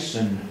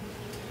bison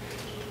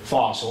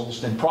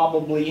fossils than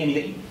probably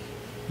anything.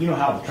 You know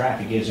how the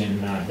traffic is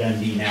in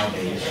Dundee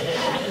nowadays.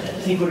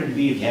 Think what it'd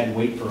be if you had to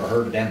wait for a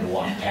herd of them to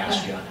walk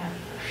past you.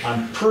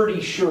 I'm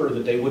pretty sure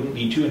that they wouldn't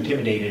be too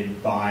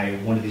intimidated by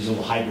one of these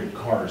little hybrid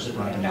cars that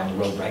run up and down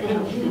the road right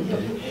now.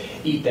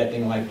 Eat that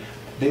thing like...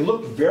 They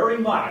look very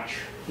much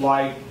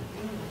like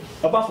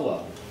a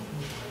buffalo,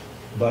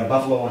 but a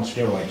buffalo on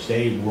steroids.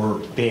 They were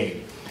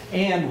big.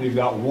 And we've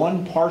got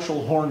one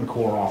partial horn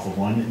core off of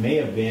one that may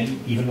have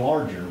been even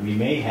larger. We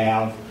may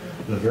have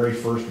the very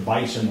first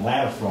bison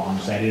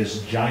latifrons, that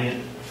is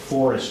giant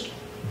forest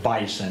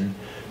bison,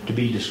 to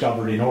be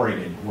discovered in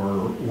Oregon.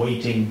 We're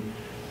waiting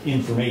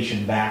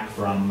information back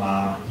from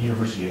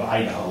University of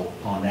Idaho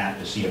on that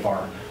to see if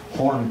our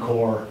horn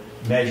core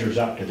measures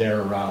up to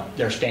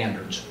their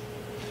standards.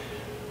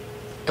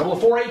 A couple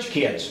of 4-H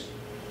kids.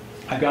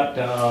 I've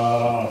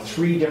got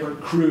 3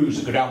 different crews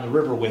that go down the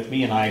river with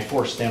me, and I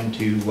force them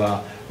to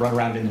run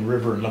around in the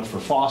river and look for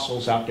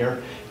fossils out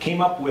there.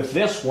 Came up with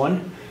this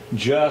one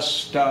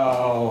just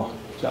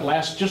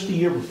just the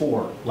year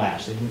before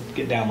last. They didn't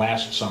get down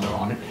last summer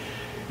on it,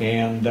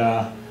 and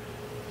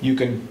you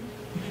can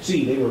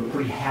see they were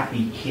pretty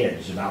happy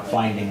kids about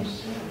finding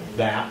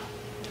that.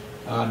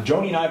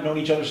 Joni and I have known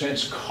each other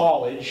since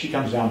college. She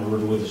comes down the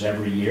river with us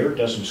every year,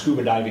 does some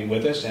scuba diving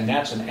with us, and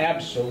that's an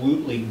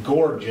absolutely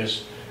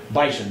gorgeous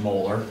bison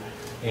molar.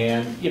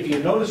 And if you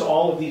notice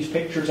all of these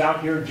pictures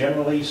out here,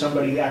 generally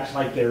somebody acts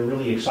like they're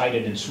really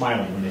excited and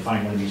smiling when they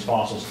find one of these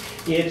fossils.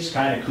 It's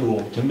kind of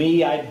cool. To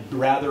me, I'd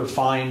rather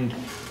find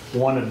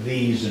one of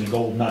these than a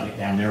gold nugget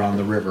down there on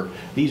the river.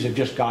 These have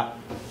just got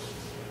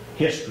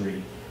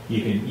history.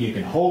 You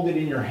can hold it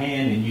in your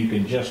hand and you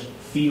can just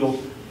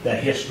feel the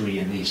history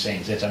in these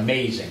things. It's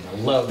amazing. I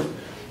love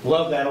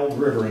that old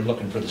river and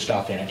looking for the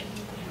stuff in it.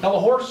 Now the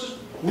horses,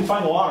 we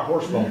find a lot of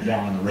horse bones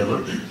down on the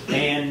river,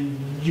 and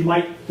you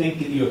might think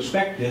that you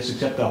expect this,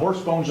 except the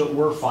horse bones that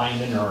we're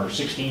finding are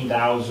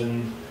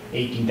 16,000,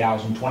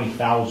 18,000,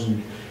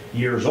 20,000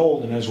 years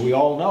old, and as we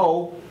all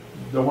know,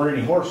 there weren't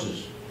any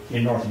horses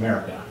in North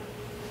America.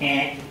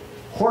 And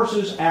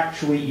horses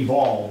actually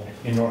evolved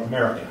in North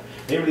America.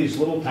 They were these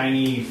little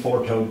tiny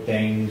 4-toed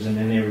things, and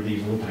then they were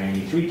these little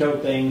tiny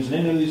 3-toed things, and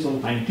then there were these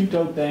little tiny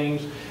 2-toed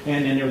things,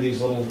 and then there were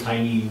these little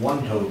tiny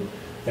 1-toed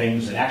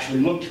things that actually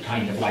looked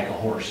kind of like a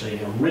horse. They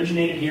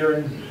originated here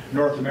in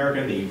North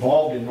America, they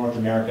evolved in North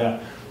America,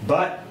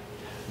 but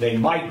they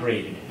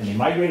migrated, and they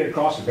migrated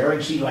across the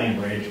Bering Sea land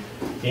bridge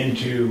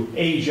into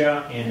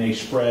Asia, and they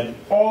spread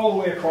all the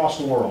way across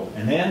the world.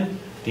 And then,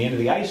 at the end of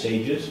the ice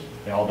ages,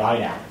 they all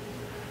died out.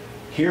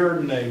 Here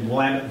in the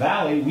Willamette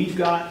Valley, we've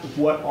got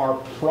what are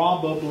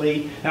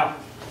probably, now,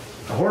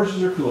 the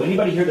horses are cool.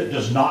 Anybody here that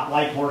does not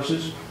like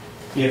horses?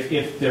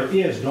 If there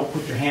is, don't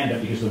put your hand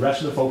up, because the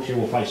rest of the folks here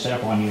will probably set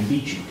up on you and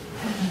beat you.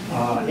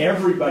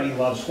 Everybody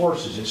loves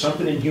horses. It's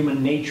something in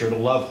human nature to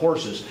love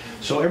horses.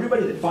 So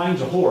everybody that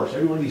finds a horse,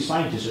 every one of these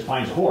scientists that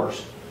finds a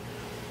horse,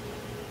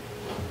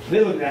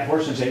 they look at that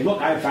horse and say, look,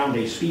 I've found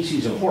a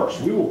species of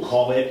horse. We will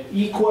call it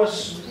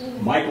Equus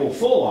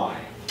microfoli.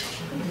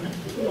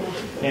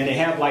 And they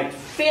have like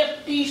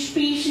 50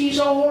 species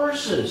of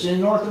horses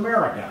in North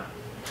America.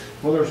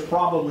 Well, there's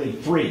probably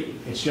 3.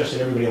 It's just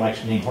that everybody likes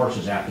to name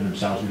horses after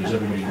themselves because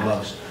everybody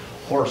loves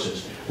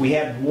horses. We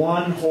had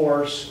one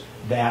horse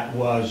that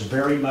was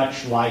very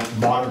much like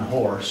modern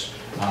horse.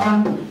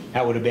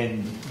 That would have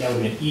been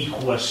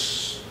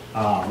Equus,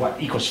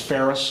 Equus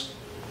ferus,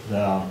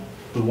 the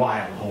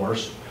wild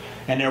horse.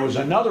 And there was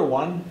another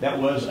one that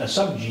was a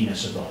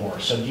subgenus of the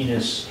horse,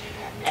 subgenus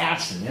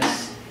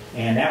Asinus.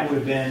 And that would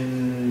have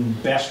been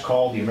best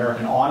called the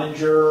American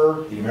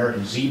onager, the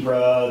American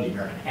zebra, the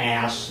American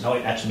ass.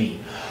 No, that's me.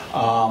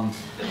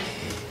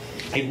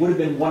 It would have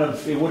been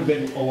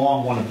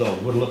along one of those.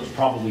 It would have looked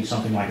probably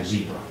something like a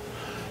zebra.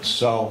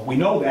 So we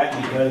know that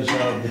because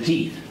of the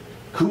teeth.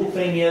 Cool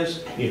thing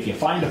is, if you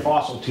find a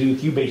fossil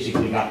tooth, you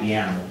basically got the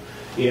animal.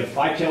 If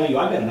I tell you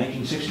I've got a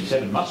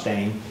 1967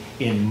 Mustang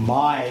in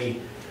my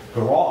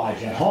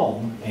garage at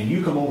home, and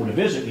you come over to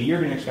visit me, you're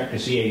going to expect to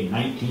see a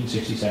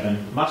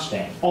 1967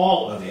 Mustang.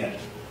 All of it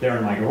there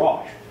in my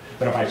garage.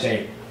 But if I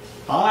say,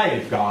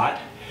 I've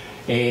got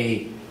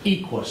a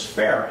Equus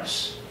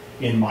ferus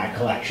in my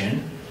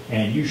collection,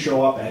 and you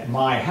show up at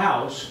my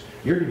house,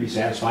 you're going to be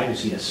satisfied to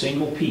see a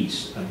single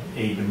piece,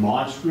 a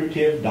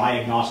demonstrative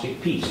diagnostic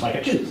piece, like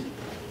a tooth.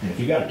 And if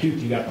you got a tooth,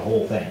 you got the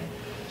whole thing.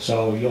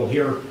 So you'll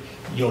hear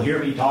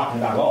me talking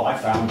about, oh, I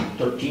found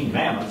 13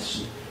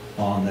 mammoths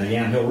on the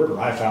Yamhill River.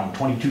 I found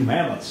 22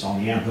 mammoths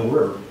on the Yamhill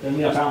River. Doesn't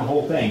mean I found the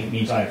whole thing. It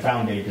means I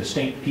found a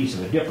distinct piece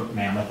of a different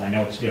mammoth. I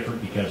know it's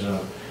different because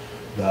of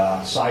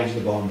the size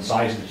of the bone, the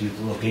size of the tooth,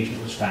 the location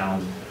it was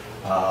found,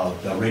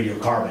 the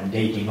radiocarbon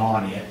dating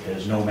on it,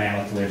 because no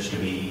mammoth lives to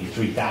be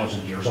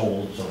 3,000 years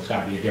old, so it's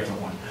got to be a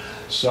different one.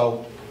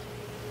 So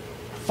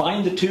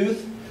find the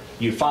tooth,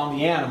 you found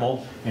the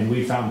animal, and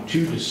we found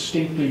 2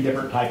 distinctly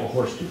different type of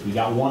horse tooth. We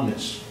got one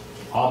that's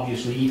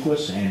obviously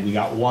Equus, and we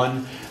got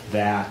one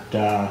that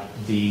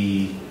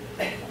the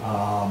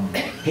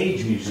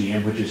Page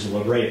Museum, which is the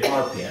La Brea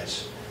Tar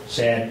Pits,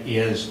 said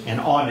is an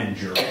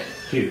onager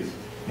tooth.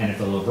 And if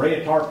the La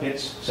Brea Tar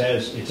Pits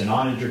says it's an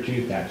onager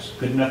tooth, that's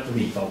good enough for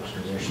me, folks,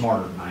 because they're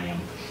smarter than I am.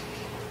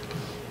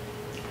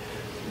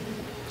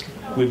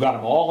 We've got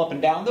them all up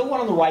and down. The one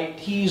on the right,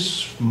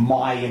 he's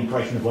my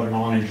impression of what an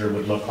onager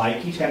would look like.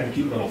 He's kind of a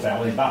cute little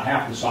fella, about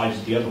half the size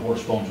of the other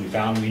horse bones we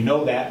found. We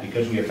know that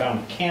because we have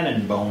found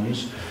cannon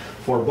bones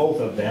for both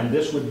of them.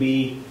 This would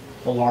be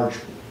a large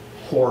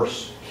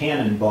horse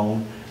cannon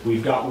bone.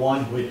 We've got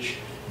one which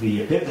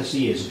the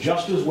epiphyse is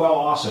just as well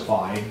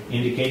ossified,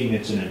 indicating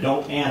it's an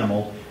adult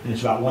animal, and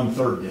it's about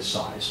 1/3 this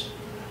size.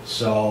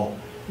 So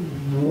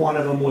one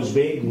of them was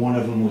big, one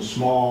of them was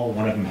small,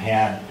 one of them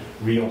had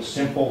real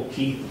simple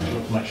teeth,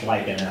 looked much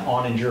like an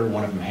onager,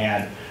 one of them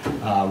had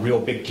real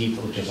big teeth,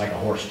 that looked just like a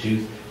horse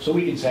tooth. So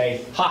we can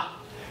say, ha,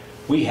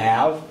 we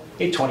have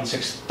a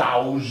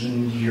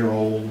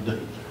 26,000-year-old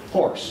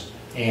horse.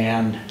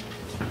 And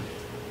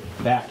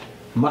that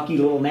mucky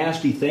little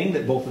nasty thing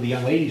that both of the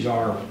young ladies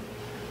are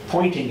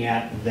pointing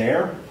at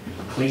there,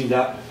 cleaned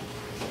up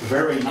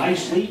very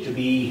nicely to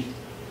be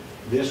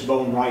this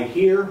bone right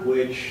here,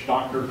 which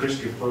Dr.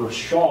 Christopher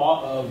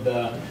Shaw of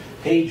the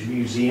Page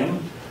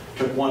Museum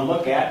took one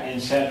look at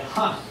and said,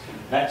 huh,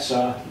 that's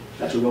a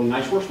really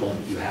nice horse bone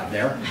that you have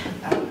there.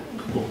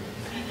 Cool.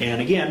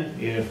 And again,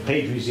 if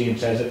Page Museum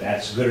says it,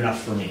 that's good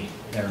enough for me.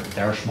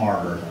 They're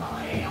smarter than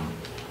I am.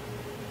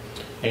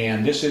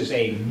 And this is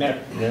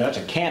that's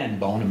a cannon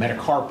bone, a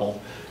metacarpal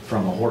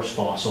from a horse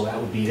fossil.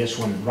 That would be this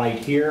one right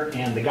here.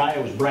 And the guy I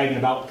was bragging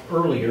about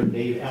earlier,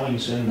 Dave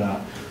Ellingson,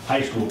 the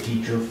high school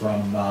teacher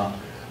from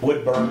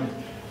Woodburn,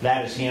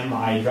 that is him.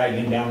 I drag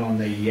him down on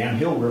the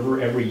Yamhill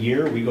River every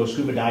year. We go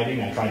scuba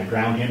diving. I try to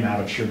drown him out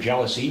of sheer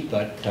jealousy,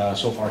 but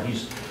so far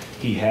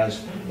he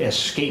has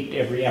escaped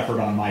every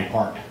effort on my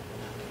part.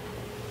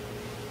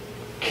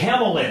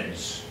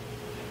 Camelids.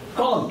 I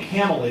call them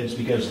camelids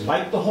because,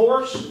 like the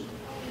horse,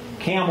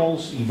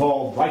 camels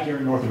evolved right here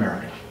in North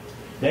America.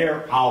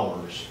 They're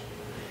ours.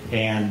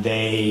 And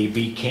they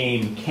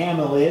became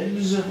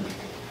camelids,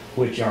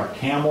 which are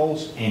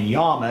camels and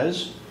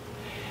llamas.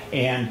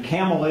 And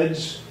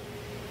camelids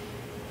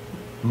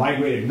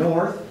migrated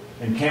north,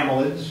 and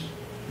camelids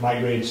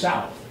migrated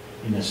south.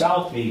 In the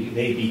south,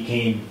 they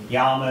became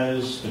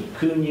llamas,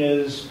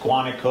 vicuñas,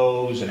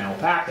 guanacos, and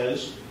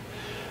alpacas.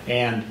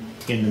 And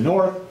in the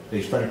north,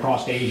 they spread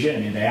across Asia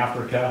and into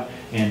Africa,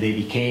 and they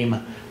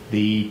became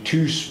the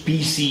 2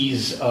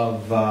 species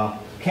of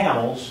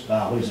camels,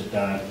 what is it,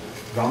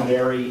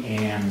 dromedary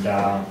and,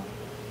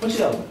 what's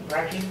the other one?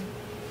 Racking?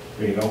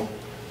 There you go.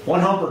 One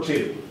hump or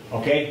two,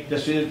 okay?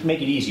 Just to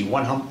make it easy,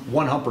 one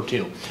hump or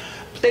two.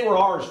 But they were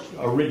ours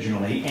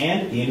originally,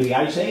 and at the end of the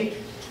Ice Age,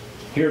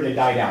 here they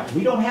died out.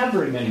 We don't have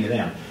very many of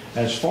them.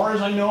 As far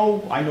as I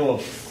know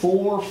of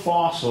 4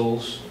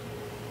 fossils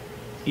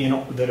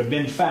that have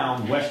been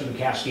found west of the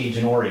Cascades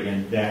in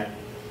Oregon that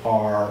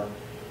are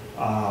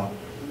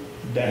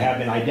that have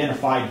been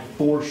identified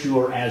for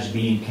sure as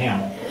being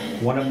camel.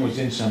 One of them was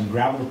in some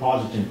gravel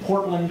deposits in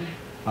Portland.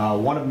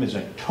 One of them is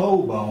a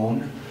toe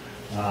bone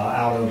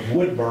out of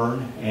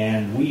Woodburn,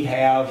 and we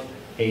have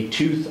a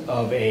tooth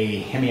of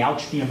a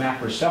Hemiauchnia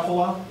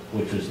macrocephala,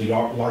 which was the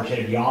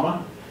large-headed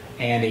llama,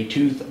 and a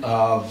tooth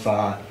of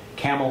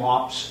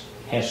Camelops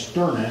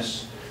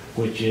hesternus,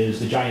 which is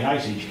the giant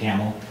Ice Age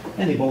camel,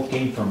 and they both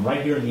came from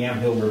right here in the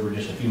Yamhill River,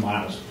 just a few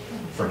miles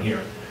from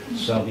here.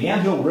 So the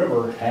Yamhill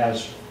River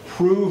has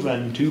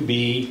proven to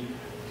be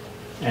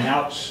an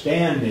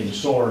outstanding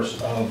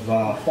source of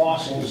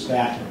fossils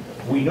that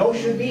we know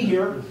should be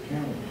here.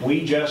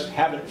 We just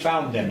haven't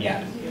found them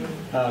yet.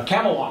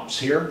 Camelops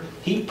here,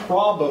 he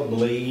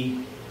probably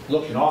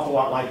looked an awful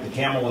lot like the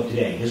camel of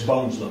today. His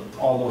bones look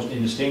almost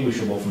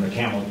indistinguishable from the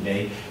camel of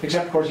today,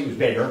 except of course he was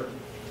bigger.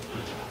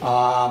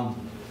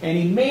 And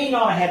he may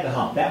not have had the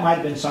hump. That might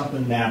have been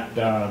something that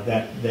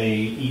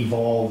they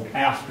evolved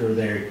after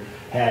they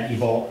had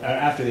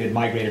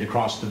migrated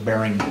across the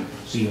Bering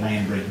Sea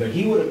land bridge. But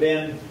he would have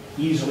been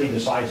easily the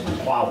size of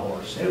a plow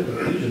horse. He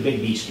was a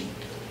big beastie.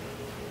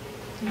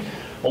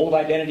 Old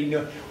identity.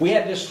 We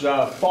had this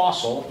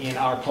fossil in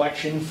our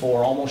collection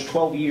for almost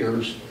 12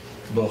 years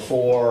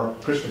before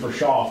Christopher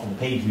Shaw from the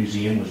Page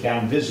Museum was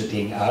down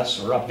visiting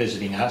us, or up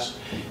visiting us,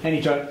 and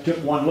he took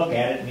one look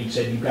at it and he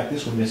said, "You've got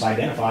this one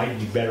misidentified,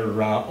 you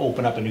better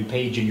open up a new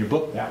page in your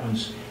book. That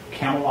one's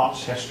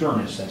Camelops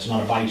hesternus, that's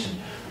not a bison."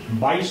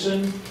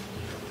 Bison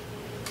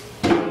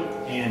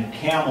and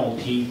camel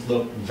teeth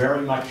look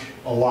very much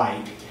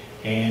alike,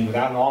 and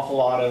without an awful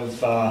lot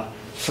of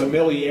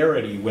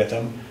familiarity with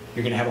them,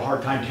 you're going to have a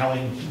hard time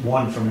telling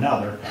one from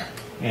another.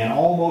 And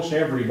almost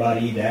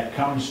everybody that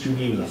comes to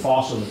me with a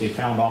fossil that they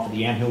found off of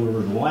the Yamhill River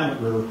or the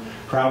Willamette River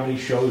proudly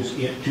shows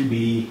it to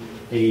be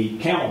a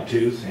camel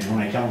tooth. And when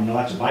I tell them, no,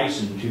 that's a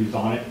bison tooth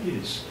on it,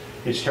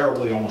 it's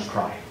terrible, they almost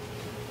cry.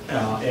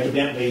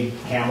 Evidently,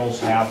 camels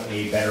have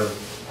a better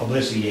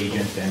publicity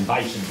agent than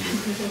bison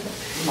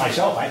do.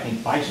 Myself, I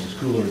think bison's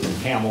cooler than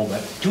camel,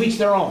 but to each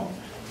their own.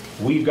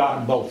 We've got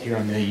them both here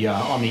on the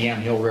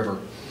Yamhill River.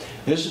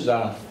 This is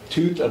a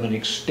tooth of an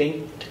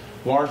extinct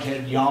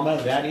large-headed llama.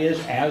 That is,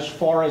 as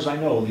far as I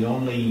know, the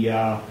only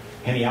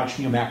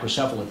Hemiauchnia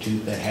macrocephala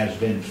tooth that has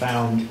been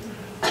found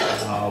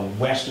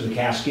west of the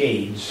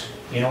Cascades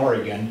in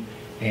Oregon,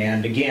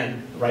 and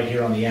again, right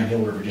here on the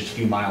Yamhill River, just a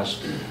few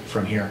miles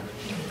from here.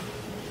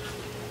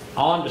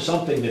 On to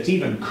something that's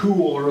even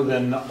cooler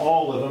than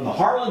all of them, the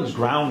Harlan's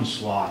ground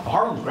sloth. The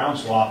Harlan's ground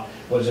sloth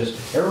was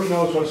this, everybody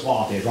knows what a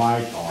sloth is,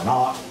 right? You're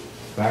not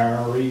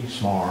very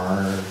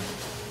smart,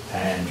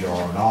 and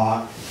you're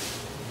not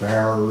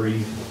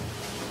very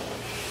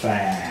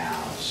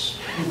fast.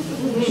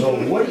 So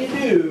what do you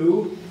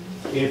do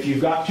if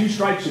you've got 2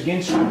 strikes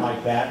against you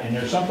like that, and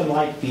there's something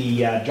like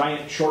the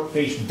giant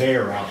short-faced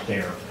bear out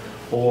there,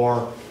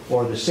 or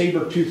the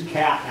saber-toothed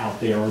cat out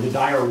there, or the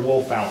dire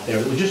wolf out there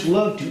that would just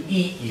love to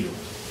eat you?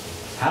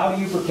 How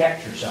do you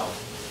protect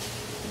yourself?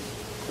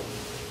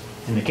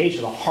 In the case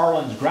of the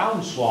Harlan's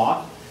ground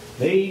sloth,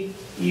 they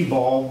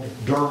evolved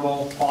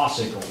dermal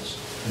ossicles.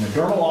 And the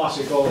dermal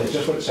ossicle is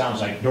just what it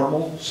sounds like: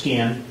 dermal,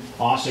 skin,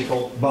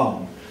 ossicle,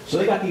 bone. So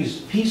they got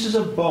these pieces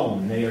of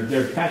bone,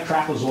 they're kind of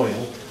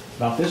trapezoidal,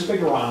 about this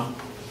big around,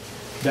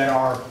 that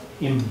are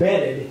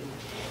embedded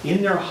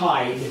in their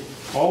hide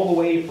all the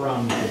way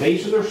from the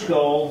base of their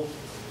skull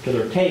to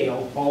their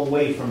tail, all the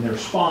way from their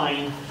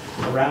spine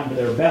around to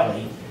their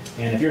belly.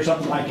 And if you're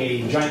something like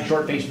a giant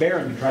short-faced bear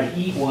and you try to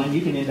eat one,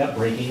 you can end up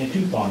breaking a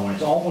tooth on one.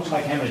 It's almost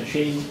like having a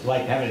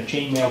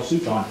chainmail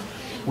suit on.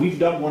 We've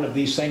dug one of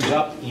these things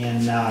up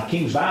in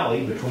Kings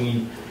Valley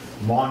between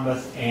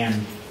Monmouth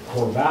and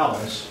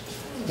Corvallis,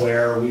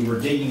 where we were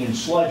digging in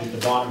sludge at the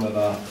bottom of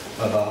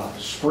a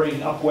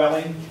spring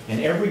upwelling,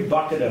 and every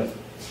bucket of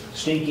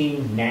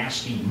stinking,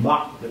 nasty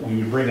muck that we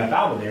would bring up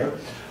out of there,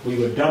 we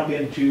would dump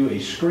into a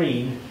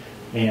screen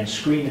and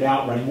screen it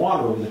out, running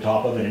water over the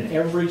top of it, and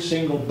every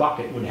single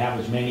bucket would have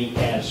as many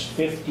as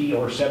 50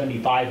 or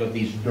 75 of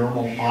these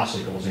dermal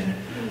ossicles in it.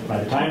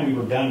 By the time we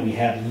were done, we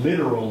had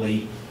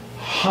literally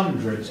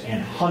hundreds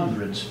and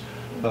hundreds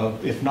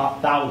of, if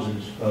not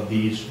thousands, of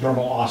these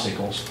dermal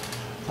ossicles.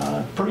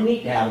 Pretty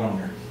neat to have it on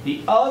there.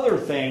 The other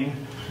thing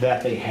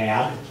that they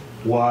had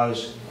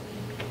was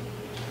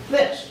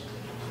this.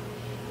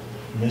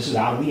 And this is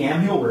out of the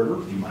Yamhill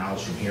River, a few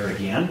miles from here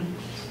again.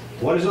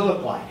 What does it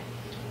look like?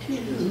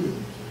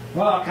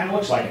 Well, it kind of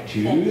looks like a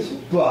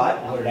tooth,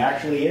 but what it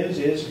actually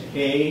is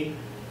a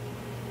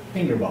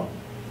finger bone.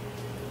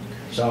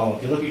 So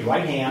if you look at your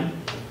right hand,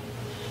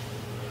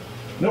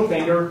 middle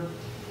finger,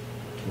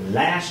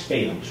 Last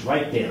phalanx,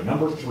 right there,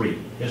 number 3.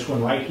 This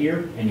one right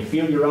here, and you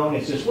feel your own.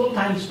 It's this little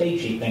tiny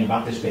spade-shaped thing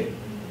about this big.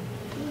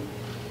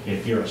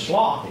 If you're a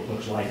sloth, it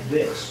looks like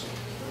this.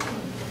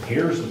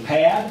 Here's the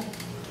pad.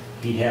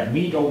 He'd have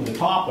meat over the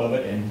top of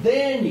it, and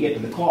then you get to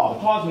the claw. The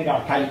claw's made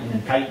out of chitin,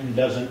 and chitin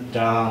doesn't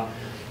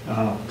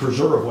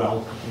preserve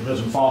well. It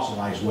doesn't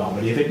fossilize well.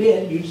 But if it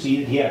did, you'd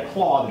see that he had a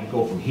claw that would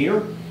go from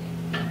here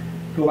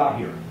to about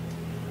here.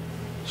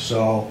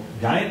 So,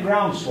 giant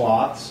ground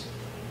sloths,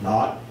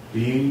 not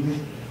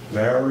being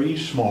very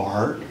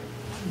smart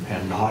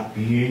and not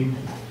being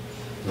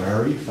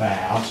very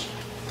fast,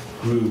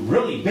 grew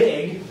really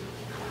big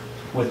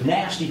with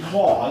nasty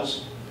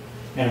claws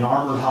and an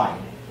armored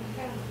hide.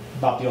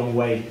 About the only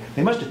way.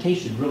 They must have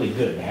tasted really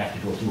good to have to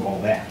go through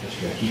all that just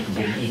to keep from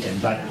getting eaten.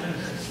 But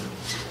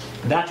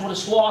that's what a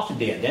sloth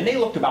did. And they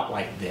looked about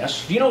like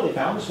this. Do you know they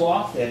found a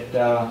sloth at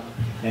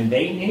in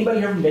Dayton? Anybody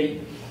here from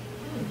Dayton?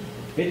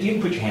 You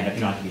can put your hand up. You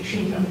don't have to be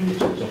ashamed of it.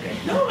 It's okay.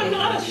 No, I'm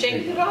not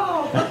ashamed at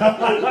all.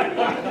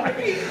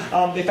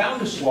 They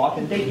found a sloth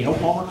in Dayton. You know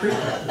Palmer Creek?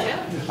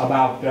 Yeah.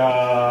 About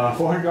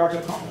 400 yards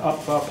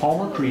up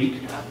Palmer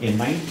Creek in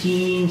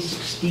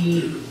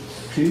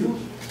 1962, I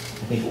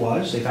think it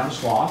was. They found a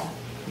sloth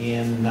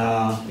in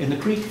the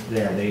creek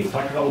there. They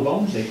collected all the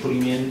bones. They put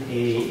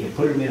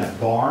him in a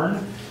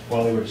barn.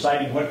 While they were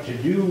deciding what to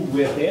do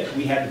with it,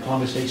 we had the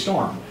Columbus Day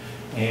storm.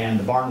 And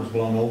the barn was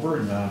blown over,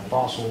 and the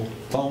fossil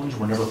bones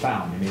were never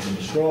found. They may have been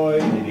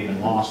destroyed, they may have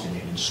been lost, they may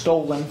have been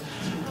stolen.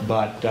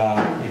 But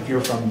if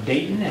you're from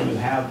Dayton and you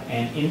have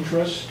an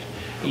interest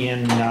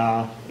in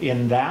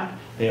that,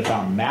 they have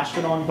found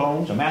mastodon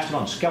bones, a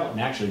mastodon skeleton.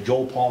 Actually,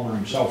 Joel Palmer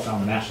himself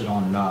found a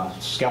mastodon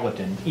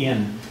skeleton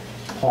in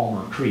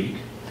Palmer Creek,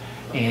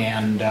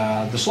 and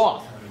the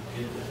sloth.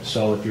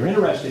 So if you're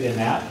interested in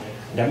that,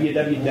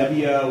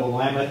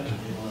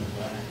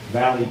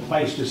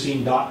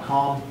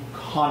 www.WillametteValleyPleistocene.com.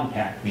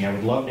 Contact me. I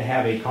would love to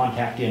have a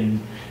contact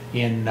in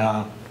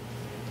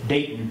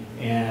Dayton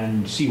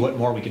and see what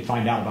more we could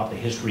find out about the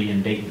history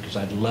in Dayton, because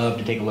I'd love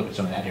to take a look at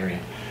some of that area.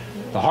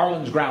 The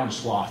Harlan's ground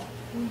sloth.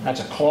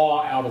 That's a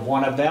claw out of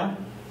one of them.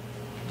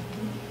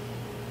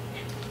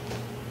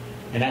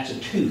 And that's a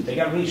tooth. They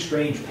got really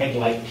strange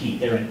peg-like teeth.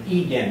 They're an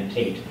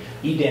edentate.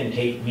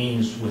 Edentate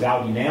means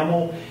without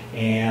enamel,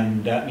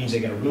 and that means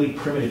they got a really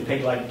primitive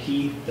peg-like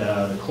teeth.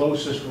 The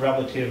closest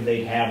relative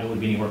they'd have that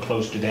would be anywhere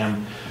close to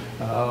them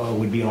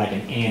would be like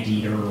an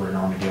anteater or an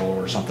armadillo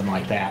or something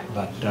like that.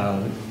 But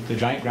the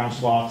giant ground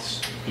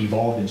sloths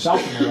evolved in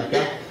South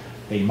America.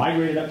 They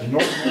migrated up to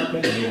North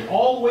America. They made it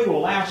all the way to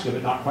Alaska,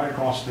 but not quite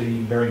across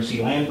the Bering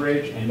Sea land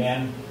bridge. And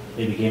then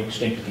they became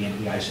extinct at the end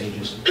of the ice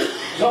ages.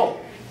 So,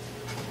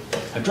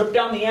 a trip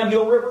down the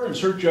Yamhill River in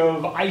search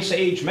of ice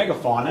age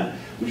megafauna.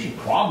 We should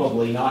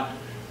probably not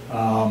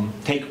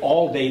take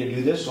all day to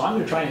do this, so I'm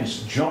going to try and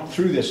jump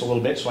through this a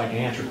little bit so I can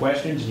answer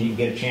questions and you can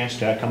get a chance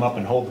to come up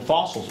and hold the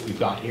fossils that we've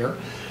got here.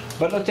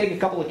 But let's take a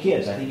couple of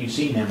kids. I think you've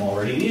seen them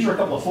already. These are a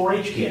couple of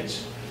 4-H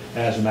kids,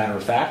 as a matter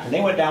of fact. And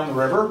they went down the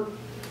river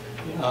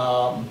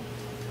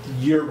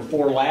year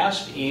before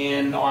last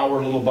in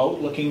our little boat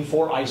looking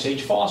for ice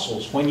age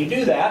fossils. When you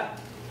do that,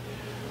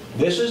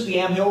 this is the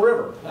Yamhill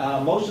River.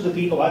 Most of the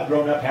people I've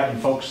grown up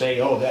having folks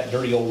say, oh, that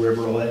dirty old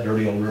river, oh, that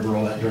dirty old river,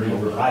 oh, that dirty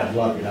old river. I've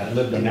loved it. I've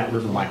lived on that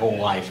river my whole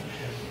life.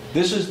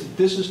 This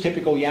is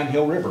typical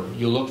Yamhill River.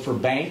 You look for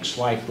banks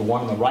like the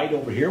one on the right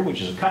over here,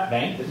 which is a cut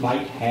bank that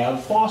might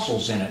have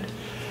fossils in it.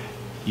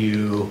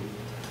 You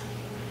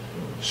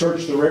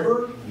search the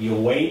river, you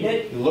wade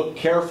it, you look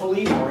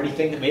carefully for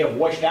anything that may have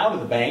washed out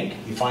of the bank.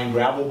 You find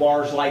gravel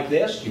bars like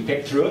this, you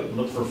pick through it and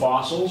look for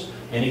fossils.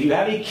 And if you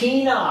have a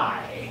keen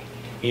eye,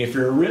 if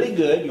you're really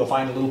good, you'll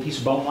find a little piece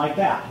of bone like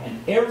that.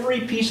 And every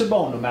piece of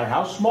bone, no matter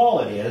how small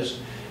it is,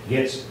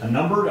 gets a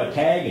number, a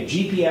tag, a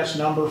GPS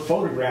number,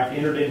 photographed,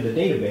 entered into the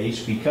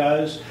database,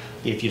 because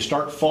if you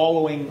start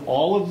following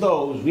all of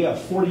those, we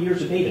have 40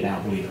 years of data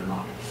now, believe it or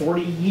not.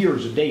 40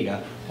 years of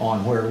data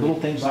on where little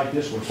things like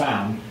this were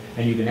found,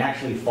 and you can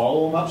actually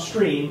follow them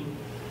upstream.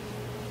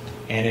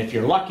 And if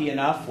you're lucky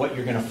enough, what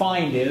you're going to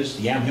find is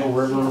the Yamhill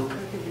River,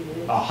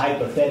 a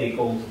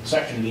hypothetical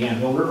section of the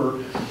Yamhill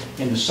River,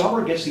 in the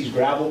summer gets these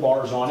gravel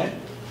bars on it,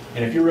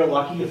 and if you're real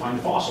lucky, you find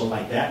a fossil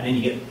like that, and then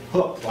you get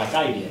hooked like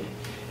I did.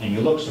 And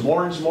you look some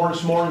more and some more and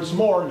some more and some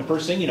more, and the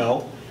first thing you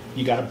know,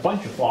 you got a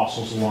bunch of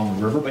fossils along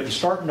the river, but you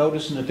start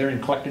noticing that they're in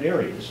collected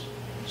areas.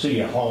 So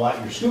you haul out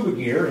your scuba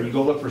gear and you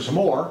go look for some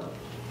more,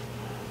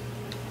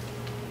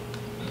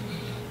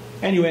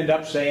 and you end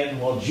up saying,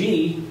 well,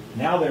 gee,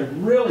 now they're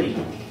really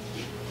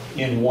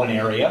in one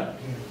area.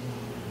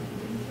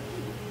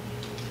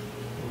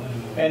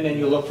 And then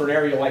you look for an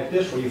area like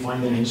this where you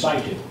find them in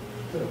situ,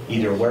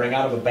 either wearing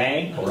out of a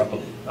bank or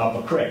up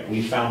a creek.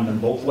 We found them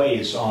both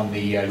ways on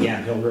the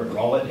Yamhill River.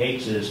 All it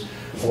takes is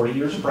 40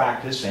 years of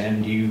practice,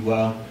 and you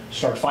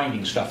start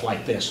finding stuff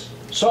like this.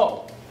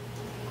 So,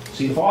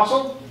 see the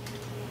fossil?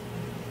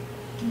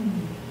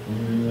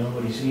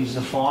 Nobody sees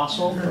the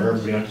fossil? Or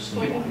everybody else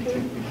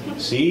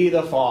see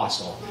the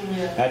fossil?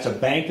 That's a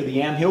bank of the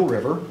Yamhill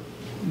River.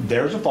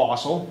 There's a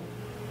fossil.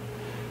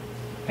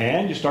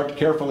 And you start to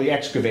carefully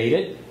excavate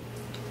it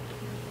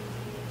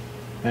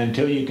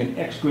until you can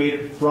excavate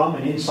it from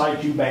an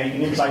in-situ bank.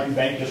 An in-situ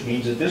bank just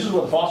means that this is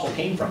where the fossil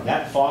came from.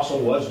 That fossil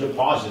was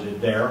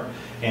deposited there,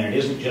 and it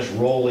isn't just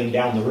rolling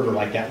down the river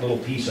like that little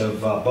piece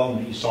of bone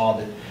that you saw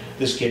that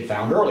this kid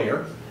found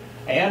earlier.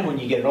 And when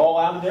you get it all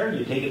out of there,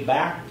 you take it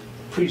back,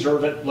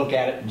 preserve it, look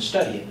at it, and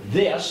study it.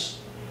 This,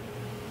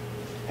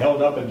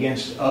 held up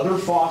against other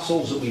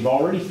fossils that we've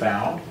already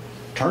found,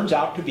 turns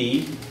out to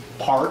be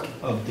part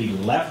of the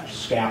left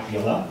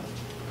scapula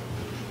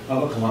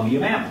of a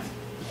Columbia mammoth.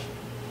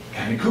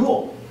 Kind of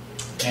cool.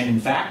 And in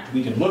fact,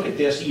 we can look at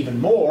this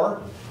even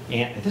more.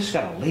 And this has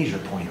got a laser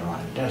pointer on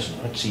it, doesn't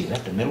it? Let's see, is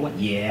that the middle one?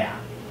 Yeah.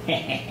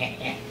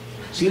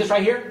 See this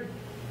right here?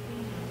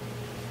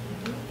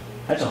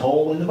 That's a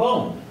hole in the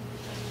bone.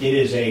 It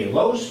is a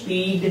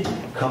low-speed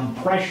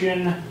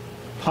compression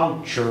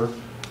puncture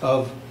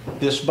of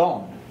this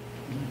bone.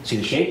 See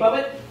the shape of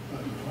it?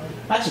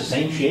 That's the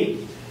same shape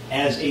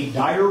as a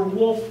dire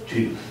wolf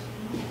tooth.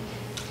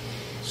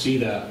 See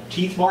the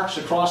teeth marks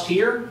across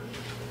here?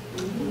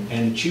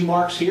 And the chew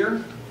marks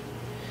here?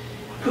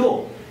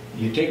 Cool.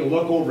 You take a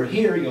look over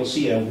here, you'll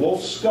see a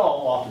wolf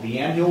skull off of the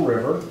Yamhill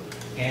River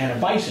and a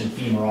bison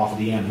femur off of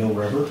the Yamhill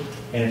River.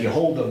 And if you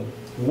hold the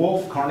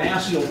wolf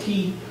carnassial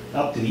teeth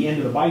up to the end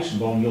of the bison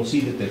bone, you'll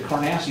see that the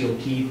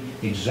carnassial teeth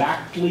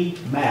exactly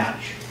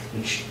match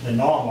the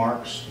gnaw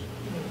marks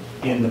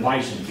in the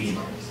bison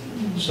femur.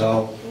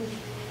 So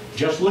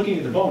just looking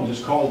at the bones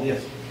is called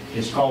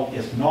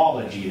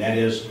ethnology. That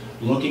is,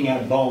 looking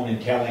at a bone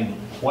and telling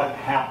what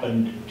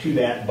happened to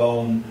that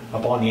bone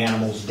upon the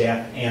animal's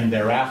death and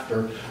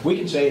thereafter. We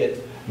can say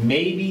that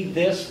maybe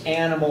this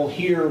animal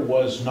here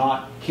was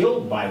not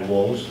killed by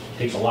wolves. It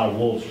takes a lot of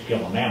wolves to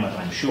kill a mammoth,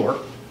 I'm sure.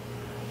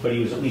 But he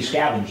was at least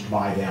scavenged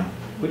by them,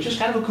 which is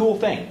kind of a cool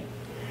thing.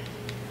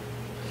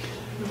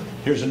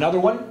 Here's another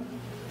one.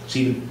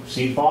 See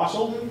the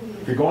fossil?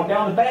 If you're going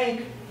down the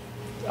bank,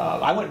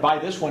 I went by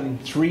this one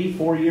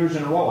 3-4 years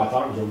in a row. I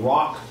thought it was a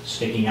rock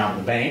sticking out of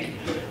the bank,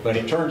 but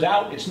it turns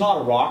out it's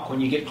not a rock.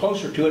 When you get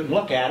closer to it and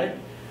look at it,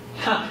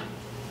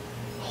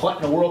 what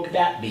in the world could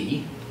that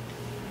be?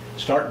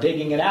 Start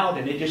digging it out,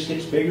 and it just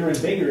gets bigger and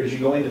bigger as you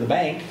go into the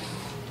bank,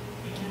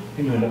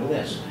 and you end up with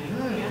this.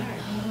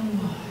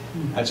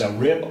 That's a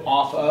rib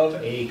off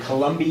of a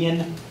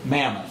Columbian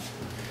mammoth.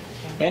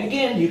 And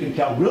again, you can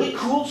tell really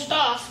cool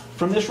stuff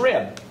from this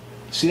rib.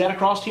 See that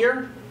across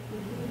here?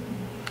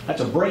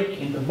 That's a break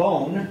in the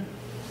bone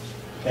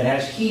that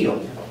has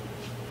healed.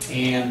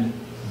 And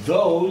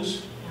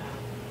those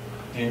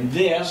and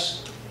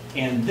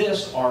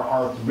this are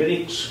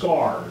arthritic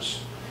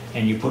scars.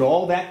 And you put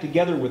all that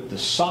together with the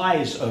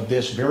size of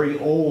this very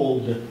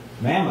old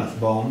mammoth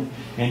bone,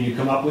 and you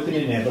come up with an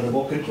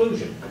inevitable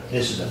conclusion.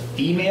 This is a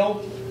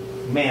female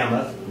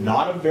mammoth,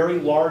 not a very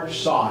large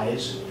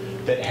size,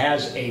 that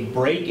has a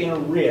break in a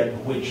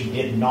rib which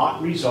did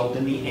not result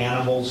in the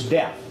animal's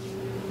death.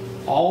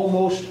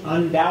 Almost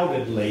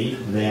undoubtedly,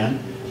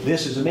 then,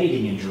 this is a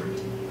mating injury,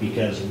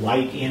 because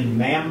like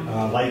in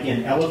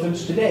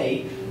elephants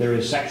today, there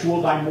is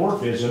sexual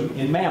dimorphism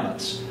in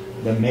mammoths.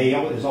 The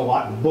male is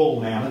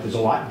bull mammoth is a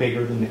lot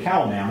bigger than the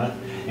cow mammoth,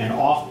 and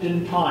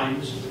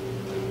oftentimes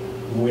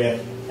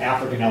with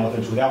African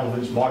elephants, with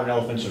elephants, modern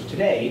elephants of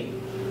today,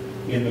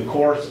 in the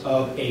course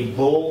of a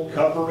bull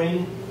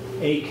covering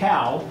a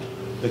cow,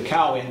 the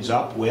cow ends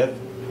up with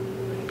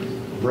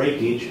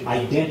breakage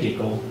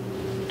identical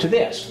to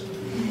this.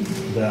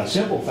 The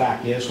simple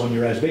fact is, when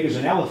you're as big as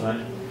an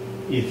elephant,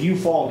 if you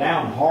fall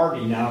down hard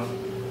enough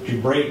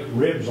to break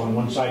ribs on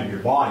one side of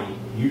your body,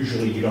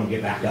 usually you don't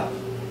get back up.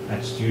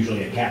 That's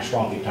usually a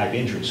catastrophic type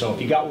injury. So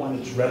if you got one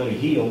that's readily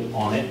healed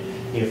on it,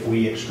 if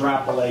we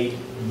extrapolate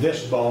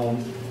this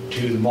bone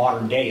to the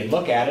modern day and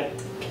look at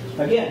it,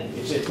 again,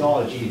 it's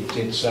ethnology.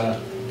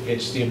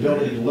 It's the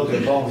ability to look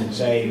at a bone and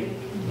say,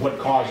 what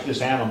caused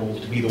this animal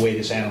to be the way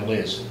this animal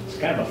is. It's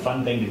kind of a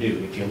fun thing to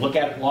do. If you look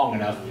at it long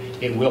enough,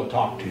 it will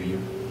talk to you.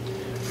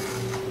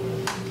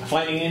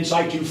 Finding an in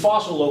situ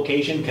fossil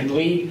location can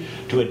lead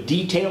to a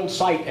detailed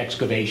site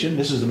excavation.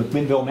 This is the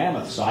McMinnville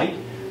mammoth site,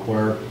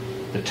 where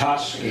the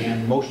tusk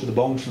and most of the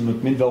bones from the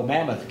McMinnville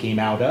mammoth came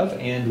out of,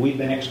 and we've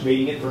been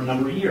excavating it for a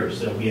number of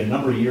years. There'll be a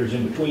number of years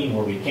in between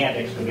where we can't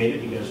excavate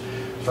it because,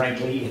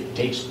 frankly, it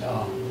takes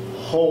a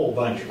whole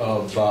bunch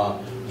of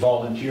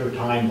volunteer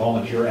time,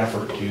 volunteer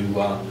effort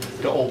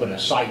to open a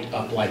site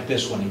up like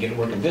this one and get it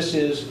working. This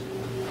is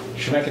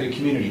Chemeketa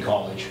Community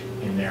College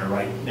in there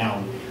right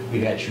now.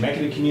 We've had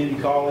Chemeketa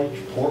Community College,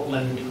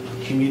 Portland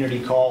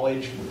Community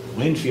College,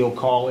 Linfield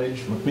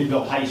College,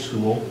 McMinnville High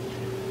School,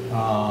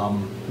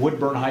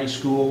 Woodburn High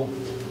School.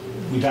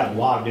 We've had a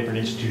lot of different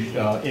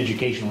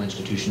educational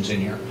institutions in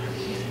here.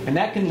 And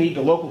that can lead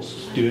to local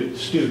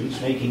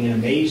students making an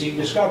amazing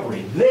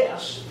discovery.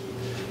 This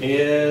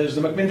is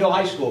the McMinnville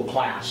High School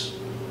class,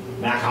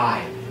 Mac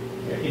High.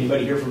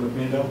 Anybody here from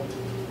McMinnville?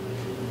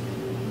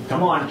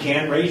 Come on,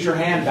 Ken, raise your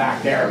hand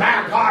back there.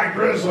 Mac High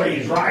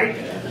Grizzlies, right?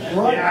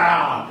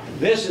 Yeah,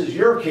 this is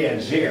your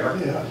kids here.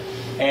 Yeah.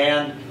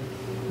 And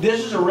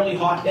this is a really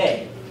hot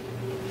day.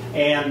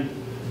 And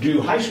Do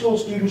high school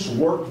students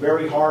work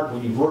very hard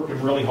when you've worked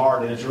them really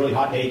hard and it's a really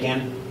hot day,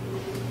 Ken?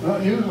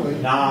 Not usually.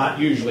 Not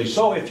usually.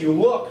 So if you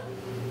look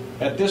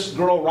at this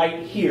girl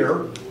right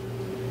here,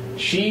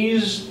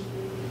 she's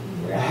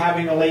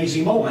having a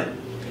lazy moment,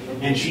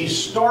 and she's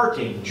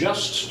starting,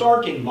 just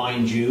starting,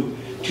 mind you,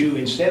 to,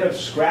 instead of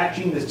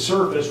scratching the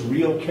surface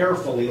real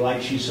carefully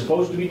like she's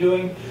supposed to be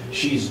doing,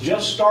 she's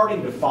just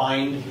starting to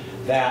find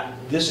that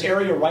this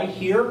area right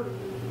here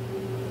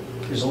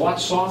is a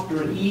lot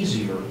softer and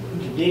easier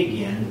to dig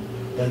in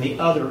than the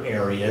other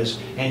areas,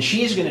 and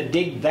she's going to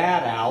dig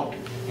that out,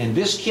 and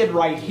this kid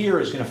right here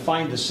is going to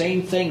find the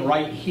same thing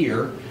right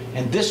here,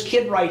 and this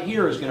kid right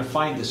here is going to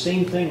find the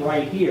same thing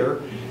right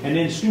here, and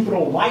then stupid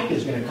old Mike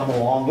is going to come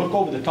along, look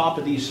over the top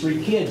of these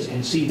three kids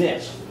and see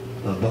this.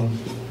 And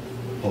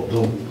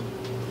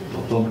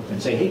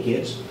say, hey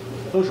kids,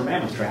 those are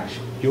mammoth tracks.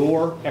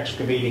 You're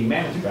excavating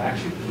mammoth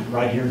tracks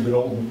right here in good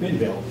old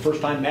McMinnville.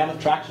 First time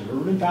mammoth tracks have ever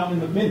been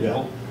found in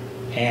McMinnville,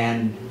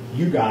 and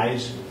you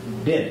guys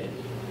did it.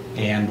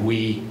 And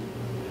we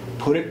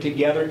put it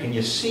together. Can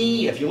you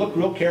see, if you look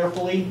real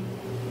carefully,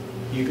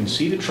 you can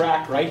see the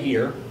track right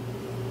here.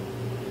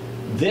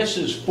 This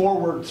is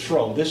forward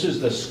throw. This is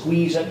the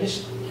squeeze.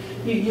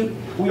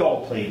 We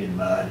all played in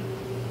mud.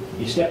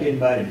 You step in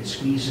mud and it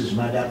squeezes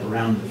mud up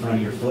around the front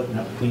of your foot and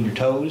up between your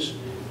toes.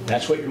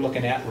 That's what you're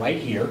looking at right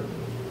here.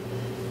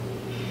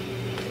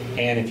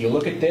 And if you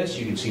look at this,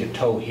 you can see a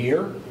toe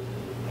here,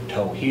 a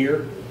toe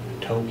here,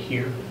 a toe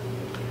here.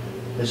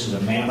 This is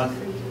a mammoth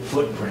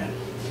footprint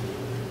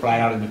right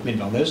out in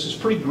McMinnville. This is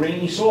pretty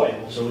grainy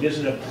soil, so it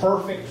isn't a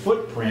perfect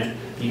footprint.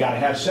 You got to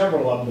have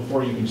several of them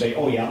before you can say,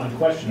 oh yeah,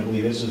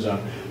 unquestionably this is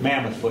a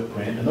mammoth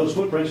footprint. And those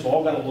footprints have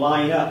all got to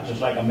line up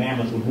just like a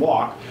mammoth would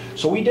walk.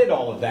 So we did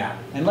all of that.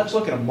 And let's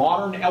look at a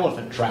modern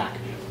elephant track.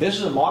 This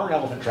is a modern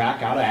elephant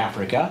track out of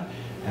Africa.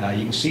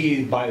 You can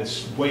see by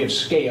this way of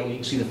scale, you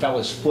can see the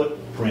fellow's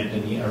footprint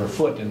or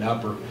foot in the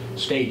upper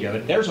stage of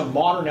it. There's a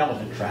modern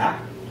elephant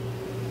track.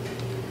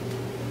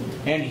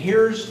 And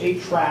here's a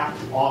track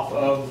off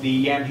of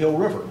the Yamhill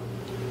River.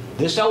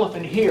 This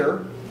elephant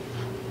here,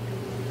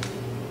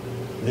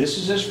 this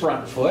is his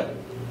front foot.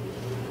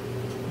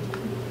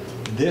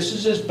 This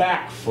is his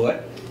back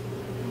foot.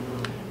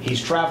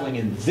 He's traveling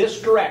in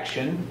this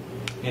direction,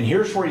 and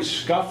here's where he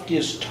scuffed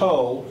his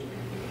toe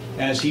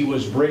as he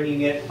was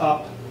bringing it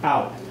up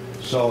out.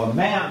 So an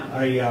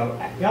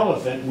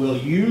elephant will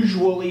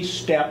usually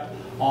step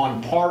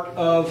on part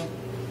of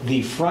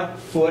the front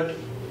foot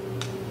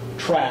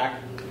track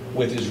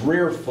with his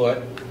rear foot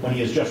when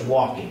he is just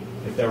walking.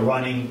 If they're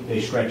running,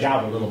 they stretch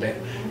out a little bit.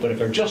 But if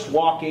they're just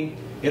walking,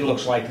 it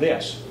looks like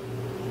this.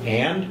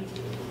 And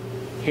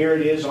here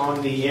it is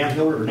on the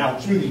Yamhill River. Now,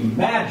 through the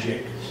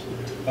magic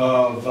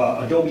of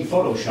Adobe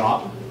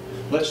Photoshop,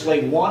 let's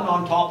lay one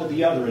on top of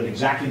the other at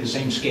exactly the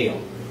same scale.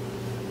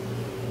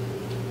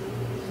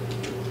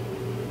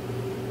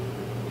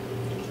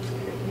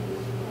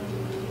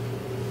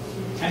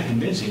 Kind of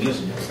convincing,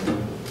 isn't it?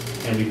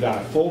 And we've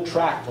got a full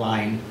track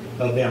line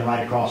of them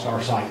right across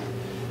our site.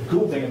 The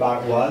cool thing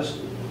about it was,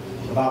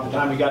 about the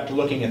time we got to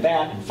looking at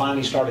that and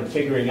finally started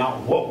figuring out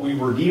what we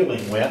were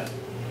dealing with,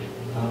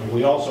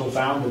 we also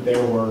found that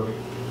there were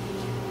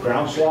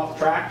ground sloth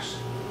tracks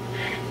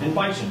and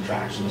bison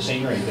tracks in the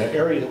same area. The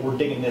area that we're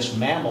digging this this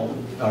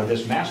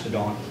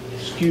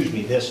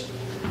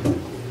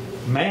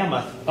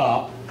mammoth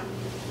up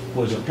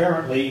was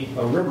apparently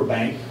a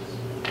riverbank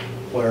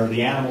where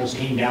the animals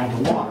came down to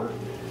water,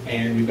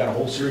 and we've got a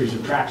whole series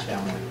of tracks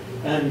down there.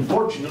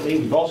 Unfortunately,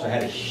 we've also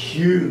had a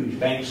huge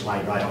bank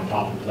slide right on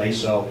top of the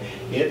place, so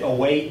it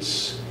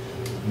awaits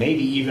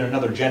maybe even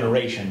another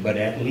generation, but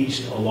at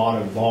least a lot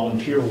of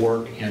volunteer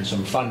work and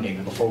some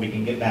funding before we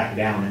can get back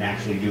down and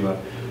actually do a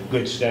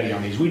good study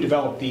on these. We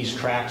developed these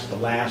tracks the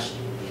last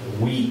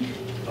week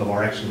of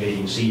our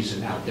excavating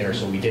season out there,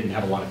 so we didn't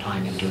have a lot of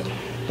time into it.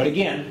 But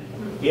again,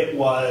 it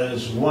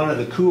was one of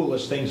the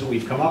coolest things that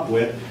we've come up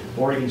with.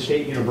 Oregon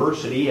State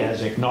University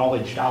has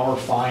acknowledged our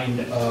find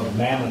of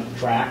mammoth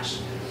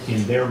tracks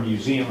in their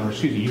museum, or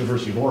excuse me,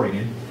 University of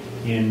Oregon,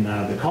 in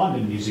the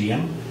Condon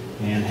Museum,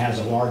 and has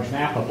a large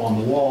map up on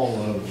the wall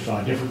of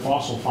different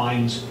fossil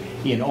finds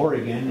in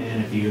Oregon.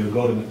 And if you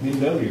go to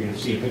McMinnville, you're going to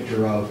see a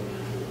picture of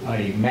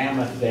a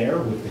mammoth there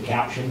with the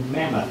caption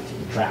 "Mammoth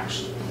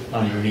Tracks"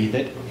 underneath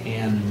it.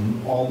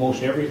 And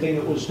almost everything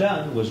that was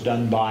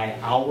done by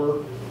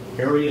our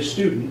area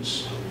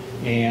students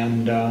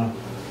and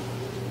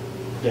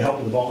the help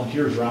of the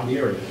volunteers around the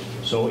area.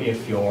 So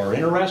if you're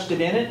interested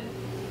in it,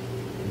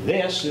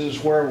 this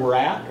is where we're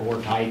at,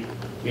 or type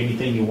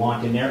anything you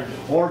want in there,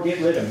 or get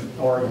rid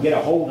of, or get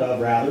a hold of,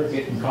 rather,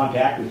 get in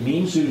contact with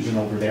Mean Susan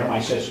over there, my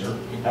sister.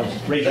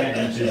 Raise your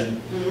hand, Susan.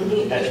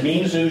 That's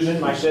Mean Susan,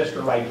 my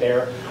sister, right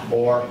there,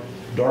 or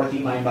Dorothy,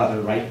 my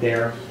mother, right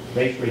there.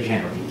 Raise your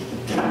hand.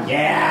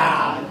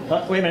 Yeah!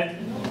 Wait a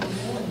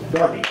minute.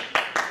 Dorothy.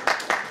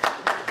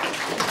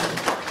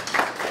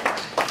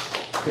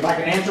 If I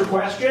can answer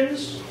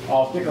questions,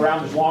 I'll stick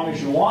around as long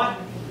as you want.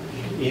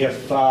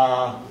 If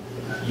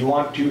you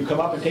want to come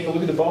up and take a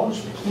look at the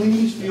bones,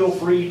 please feel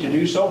free to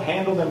do so.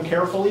 Handle them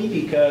carefully,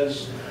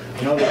 because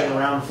You know, they've been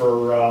around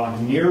for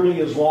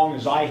nearly as long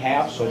as I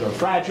have, so they're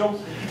fragile.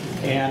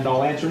 And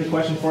I'll answer any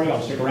questions for you.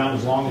 I'll stick around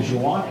as long as you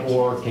want,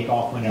 or take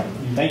off whenever.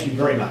 Thank you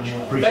very much.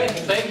 Appreciate it.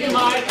 Thank you,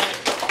 Mike.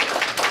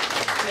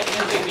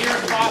 And the dear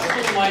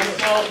fossil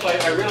myself,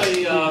 I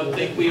really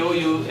think we owe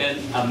you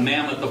a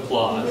mammoth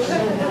applause.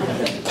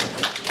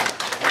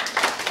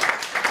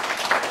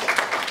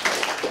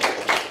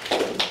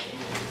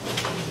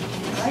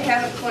 I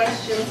have a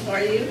question for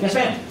you. Yes,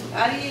 ma'am.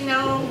 How do you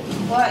know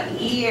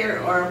what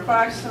year, or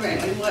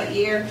approximately what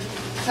year,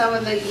 some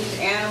of these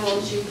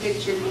animals you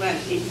pictured went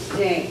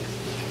extinct?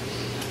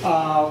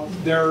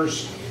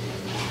 There's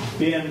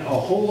been a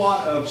whole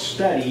lot of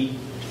study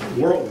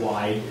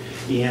worldwide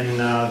in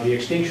the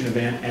extinction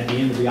event at the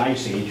end of the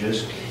ice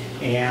ages,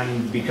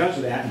 and because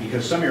of that, and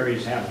because some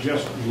areas have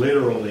just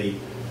literally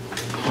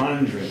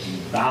hundreds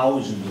and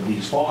thousands of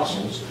these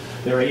fossils,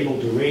 they're able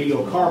to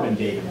radiocarbon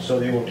date them. So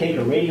they will take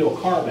a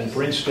radiocarbon,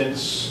 for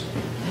instance,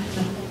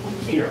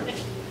 here.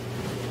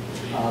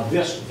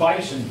 This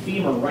bison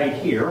femur right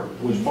here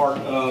was part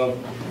of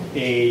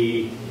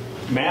a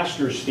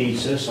master's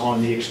thesis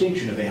on the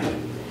extinction event.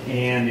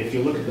 And if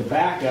you look at the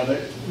back of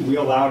it, we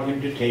allowed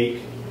him to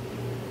take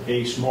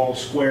a small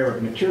square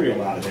of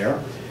material out of there.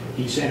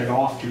 He sent it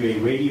off to a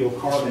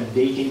radiocarbon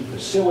dating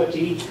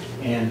facility,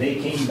 and they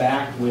came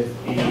back with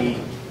an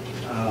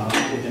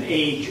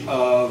age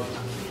of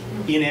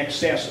in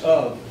excess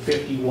of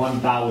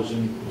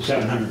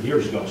 51,700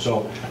 years ago.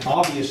 So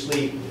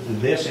obviously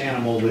this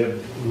animal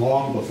lived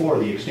long before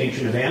the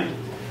extinction event,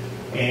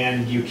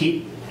 and you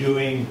keep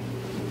doing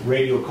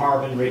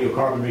radiocarbon,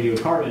 radiocarbon,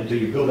 radiocarbon until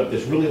you build up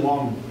this really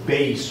long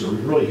base, or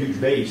really huge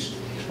base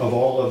of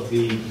all of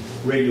the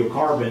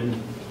radiocarbon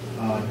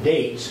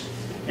dates,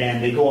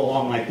 and they go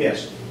along like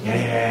this.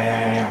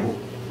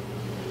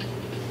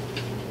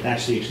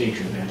 That's the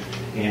extinction event.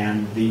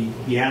 And the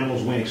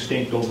animals went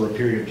extinct over a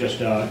period of just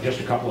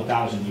a couple of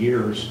thousand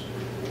years,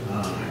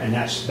 and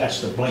that's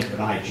the blink of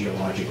an eye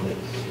geologically.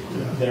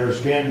 There's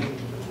been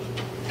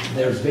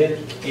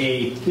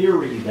a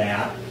theory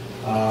that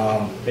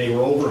they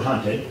were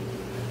overhunted.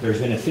 There's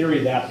been a theory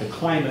that the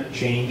climate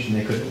changed and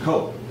they couldn't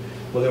cope.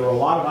 Well, there were a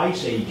lot of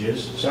ice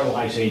ages, several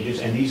ice ages,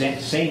 and these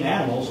same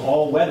animals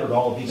all weathered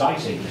all of these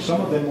ice ages.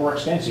 Some of them more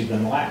extensive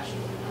than the last,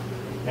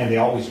 and they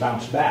always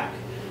bounced back.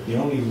 The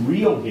only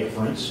real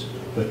difference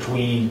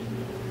between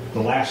the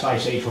last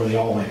ice age where they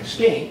all went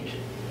extinct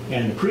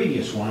and the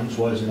previous ones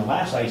was in the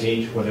last ice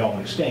age where they all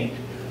went extinct,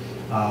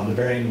 the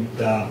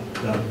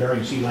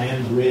Bering Sea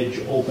land bridge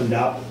opened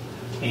up,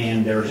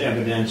 and there's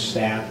evidence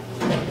that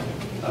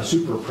a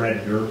super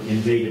predator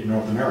invaded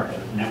North America,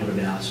 and that would have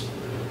been us.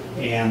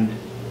 And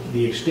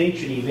the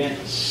extinction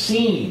event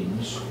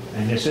seems,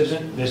 and this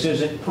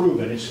isn't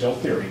proven, it's still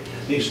theory,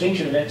 the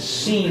extinction event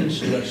seems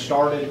to have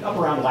started up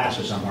around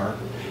Alaska somewhere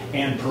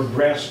and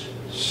progressed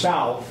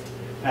south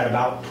at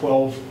about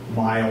 12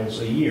 miles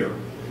a year.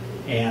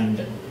 And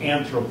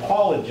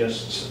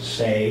anthropologists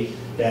say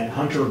that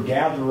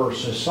hunter-gatherer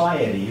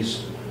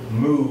societies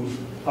move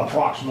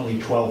approximately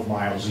 12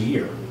 miles a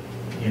year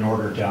in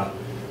order to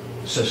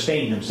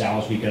sustain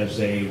themselves, because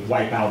they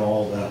wipe out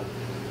all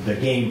the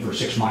game for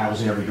 6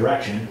 miles in every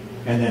direction,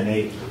 and then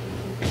they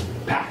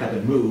pack up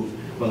and move.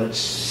 Well, it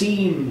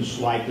seems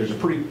like there's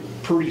a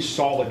pretty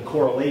solid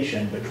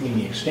correlation between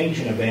the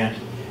extinction event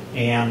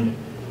and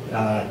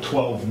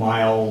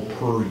 12-mile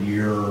per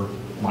year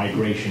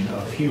migration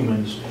of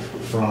humans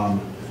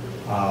from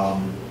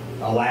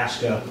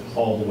Alaska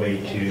all the way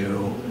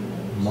to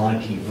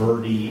Monte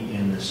Verde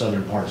in the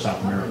southern part of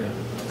South America.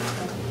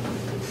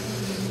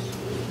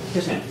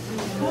 Yes, ma'am.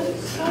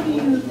 How do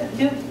you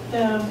get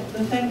the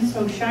things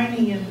so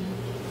shiny and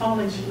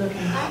polished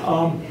looking?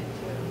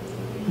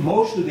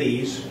 Most of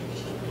these,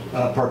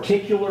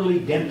 particularly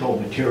dental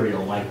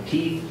material like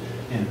teeth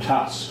and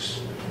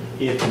tusks,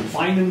 if you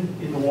find them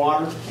in the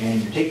water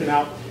and you take them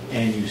out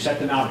and you set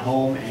them out at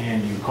home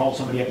and you call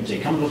somebody up and say,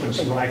 come look and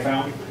see what I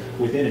found,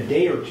 within a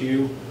day or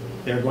two,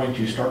 they're going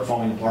to start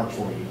falling apart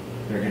for you.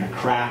 They're going to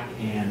crack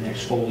and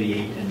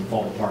exfoliate and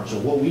fall apart. So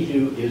what we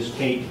do is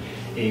take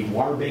a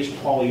water-based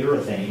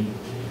polyurethane.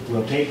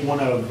 We'll take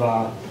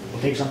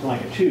we'll take something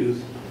like a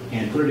tooth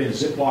and put it in a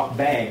Ziploc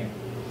bag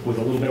with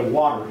a little bit of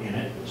water in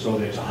it so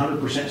that it's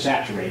 100%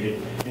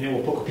 saturated, and then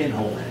we'll poke a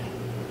pinhole in it.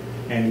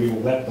 And we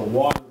will let the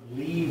water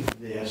leave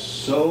this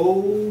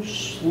so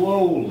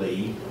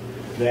slowly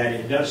that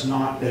it does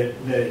not, that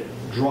it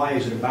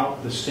dries at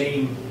about the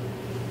same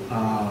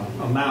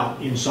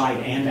amount inside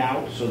and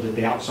out, so that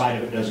the outside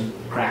of it doesn't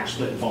crack,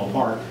 split, and fall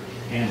apart.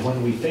 And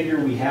when we figure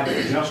we have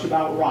it just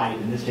about right,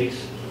 and this takes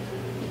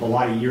a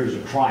lot of years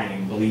of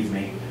trying, believe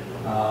me,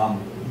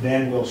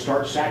 then we'll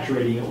start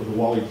saturating it with a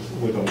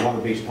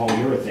water-based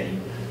polyurethane.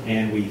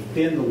 And we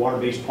thin the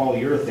water-based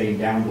polyurethane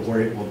down to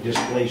where it will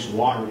displace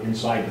water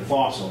inside the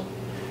fossil.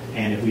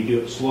 And if we do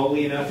it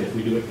slowly enough, if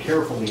we do it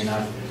carefully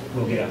enough,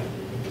 we'll get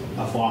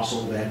a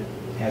fossil that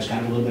has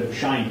kind of a little bit of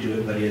shine to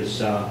it, but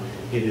it's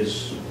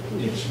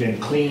been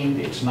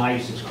cleaned, it's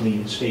nice, it's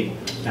clean, it's stable.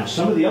 Now,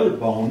 some of the other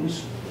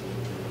bones,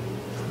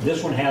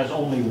 this one has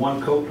only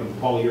one coat of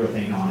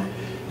polyurethane on it.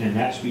 and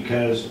that's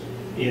because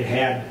it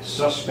had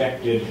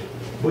suspected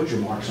butcher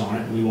marks on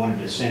it. We wanted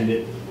to send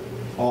it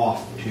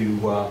off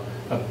to a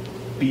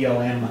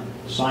BLM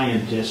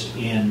scientist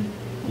in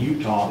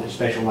Utah that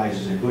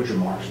specializes in butcher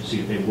marks to see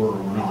if they were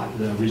or not.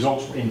 The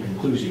results were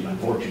inconclusive,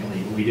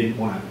 unfortunately. We didn't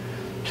want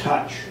to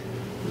touch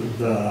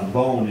the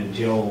bone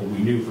until we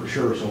knew for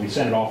sure, so we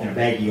sent it off in a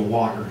baggie of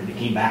water, and it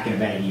came back in a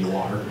baggie of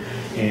water,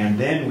 and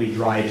then we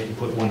dried it and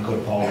put 1 coat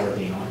of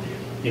polyurethane on it.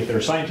 If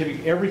there's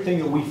scientific, everything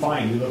that we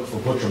find, we look for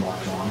butcher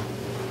marks on.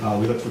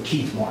 We look for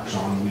teeth marks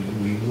on.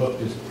 We look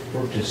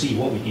to see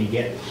what we can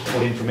get,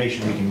 what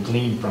information we can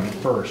glean from it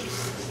first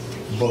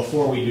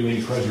before we do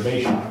any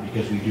preservation on it,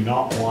 because we do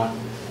not want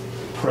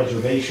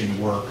preservation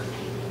work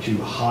to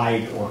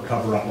hide or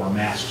cover up or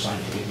mask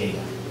scientific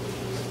data.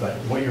 But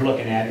what you're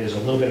looking at is a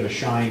little bit of a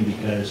shine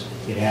because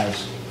it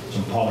has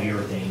some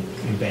polyurethane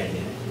embedded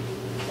in it.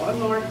 One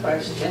more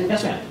question.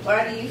 Yes, ma'am.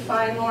 Why do you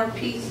find more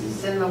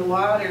pieces in the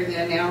water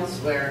than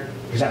elsewhere?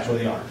 Because that's where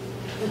they are.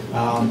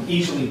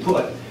 Easily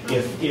put,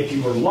 if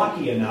you were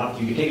lucky enough,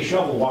 you could take a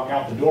shovel, walk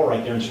out the door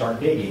right there and start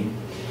digging,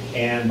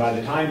 and by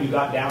the time you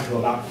got down to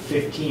about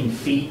 15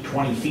 feet,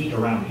 20 feet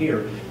around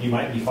here, you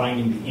might be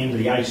finding the end of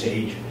the Ice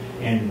Age,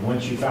 and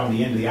once you found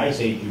the end of the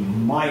Ice Age, you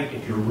might,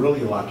 if you're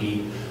really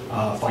lucky,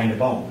 find a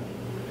bone.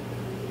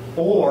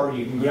 Or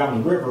you can go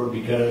down the river,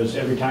 because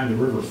every time the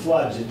river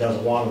floods, it does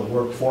a lot of the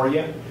work for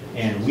you,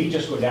 and we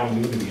just go down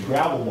and look at these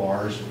gravel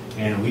bars,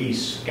 and we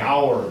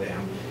scour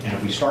them, and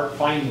if we start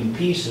finding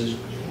pieces,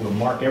 we'll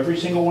mark every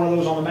single one of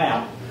those on the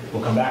map.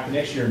 We'll come back the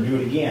next year and do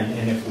it again,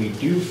 and if we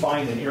do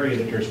find an area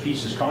that there's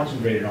pieces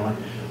concentrated on,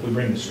 we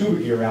bring the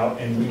scuba gear out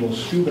and we will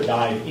scuba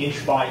dive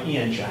inch by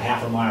inch a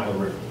half a mile of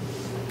river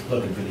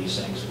looking for these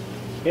things.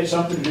 It's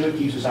something to do, it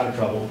keeps us out of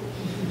trouble.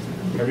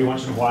 Every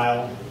once in a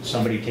while,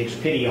 somebody takes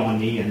pity on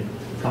me and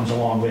comes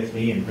along with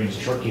me and brings a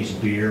short case of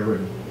beer,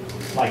 and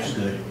life's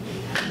good.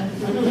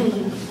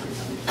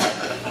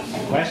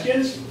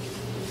 Questions?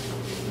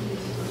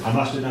 I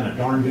must have done a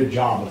darn good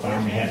job if I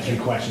only had 2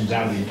 questions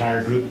out of the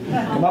entire group.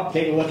 Come up,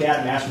 take a look at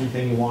them, ask me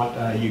anything you want.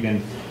 You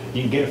can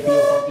get a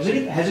feel for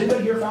it. Has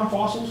anybody here found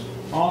fossils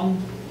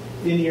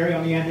in the area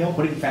on the Yamhill?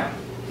 What have you found?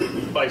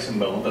 Bison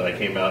bone that I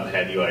came out and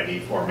had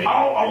UID for me.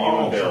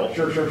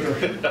 Sure.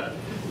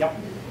 Yep.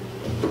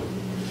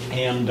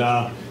 And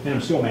I'm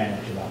still mad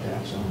at you about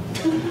that. So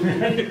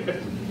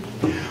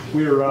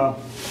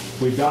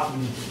we've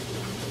gotten,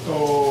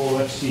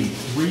 let's see,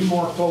 3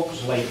 more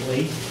folks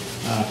lately.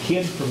 A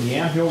kid from the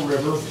Yamhill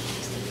River,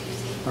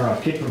 or a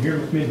kid from here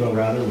in McMinnville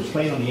rather, was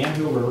playing on the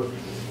Yamhill River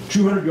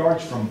 200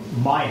 yards from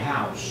my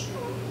house,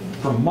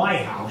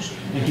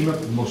 and came up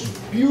with the most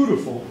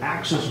beautiful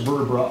axis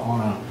vertebra on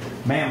a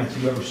mammoth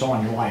you ever saw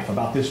in your life,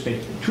 about this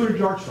big, 200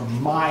 yards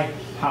from my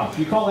house.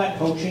 You call that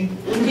poaching?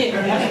 Yeah.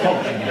 That's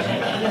poaching, isn't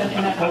it?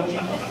 Isn't that poaching?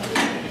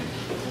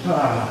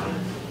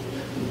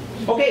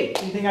 Okay,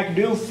 anything I can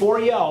do for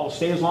you, I'll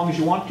stay as long as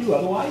you want to,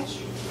 otherwise,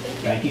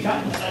 thank you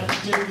kindly.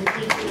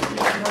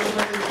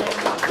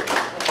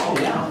 Oh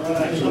yeah,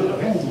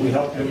 we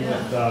helped them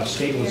with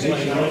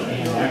stabilization of it,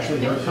 and actually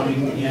they're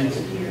coming in.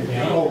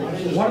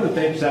 And, one of the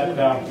things that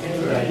I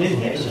didn't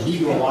hit is we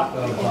do a lot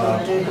of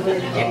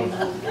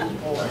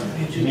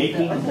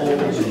making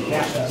molds and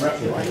casting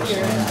replicas,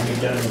 and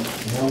we've done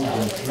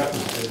molds and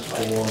replicas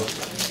for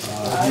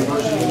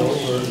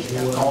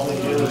universities,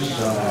 colleges.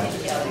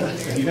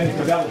 Have you been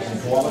to Cabela's in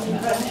Tualatin?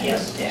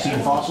 Yes. Seen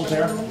fossils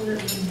there?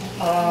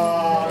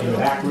 In the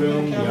back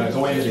room, you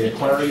go into the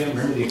aquarium.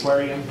 Remember the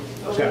aquarium?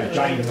 It's got a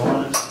giant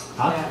enormous.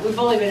 Huh? Yeah, we've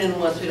only been in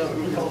once, we don't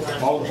remember.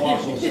 All the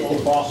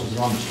fossils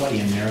are on display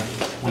in there.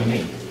 We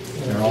made.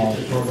 They're all.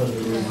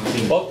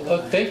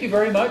 Well, thank you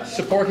very much.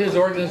 Support his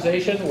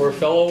organization. We're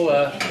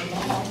fellow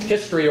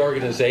history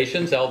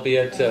organizations,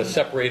 albeit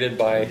separated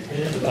by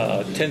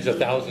tens of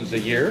thousands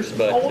of years.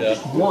 But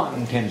just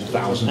one tens of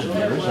thousands of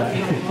years.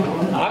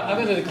 I'm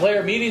going to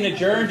declare meeting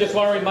adjourned. Just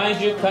want to remind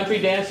you, country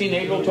dancing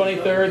April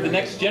 23rd. The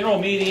next general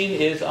meeting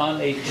is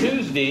on a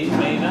Tuesday,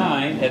 May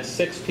 9 at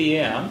 6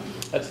 p.m.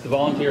 That's the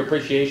Volunteer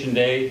Appreciation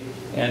Day.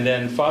 And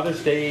then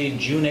Father's Day,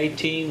 June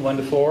 18, 1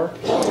 to 4.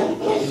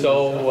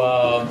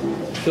 So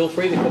feel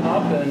free to come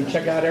up and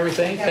check out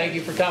everything. Thank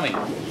you for coming.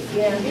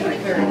 Yeah, thank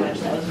you very much.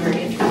 That was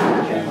very interesting.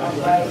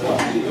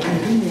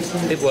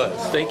 It was.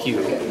 Thank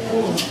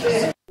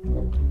you.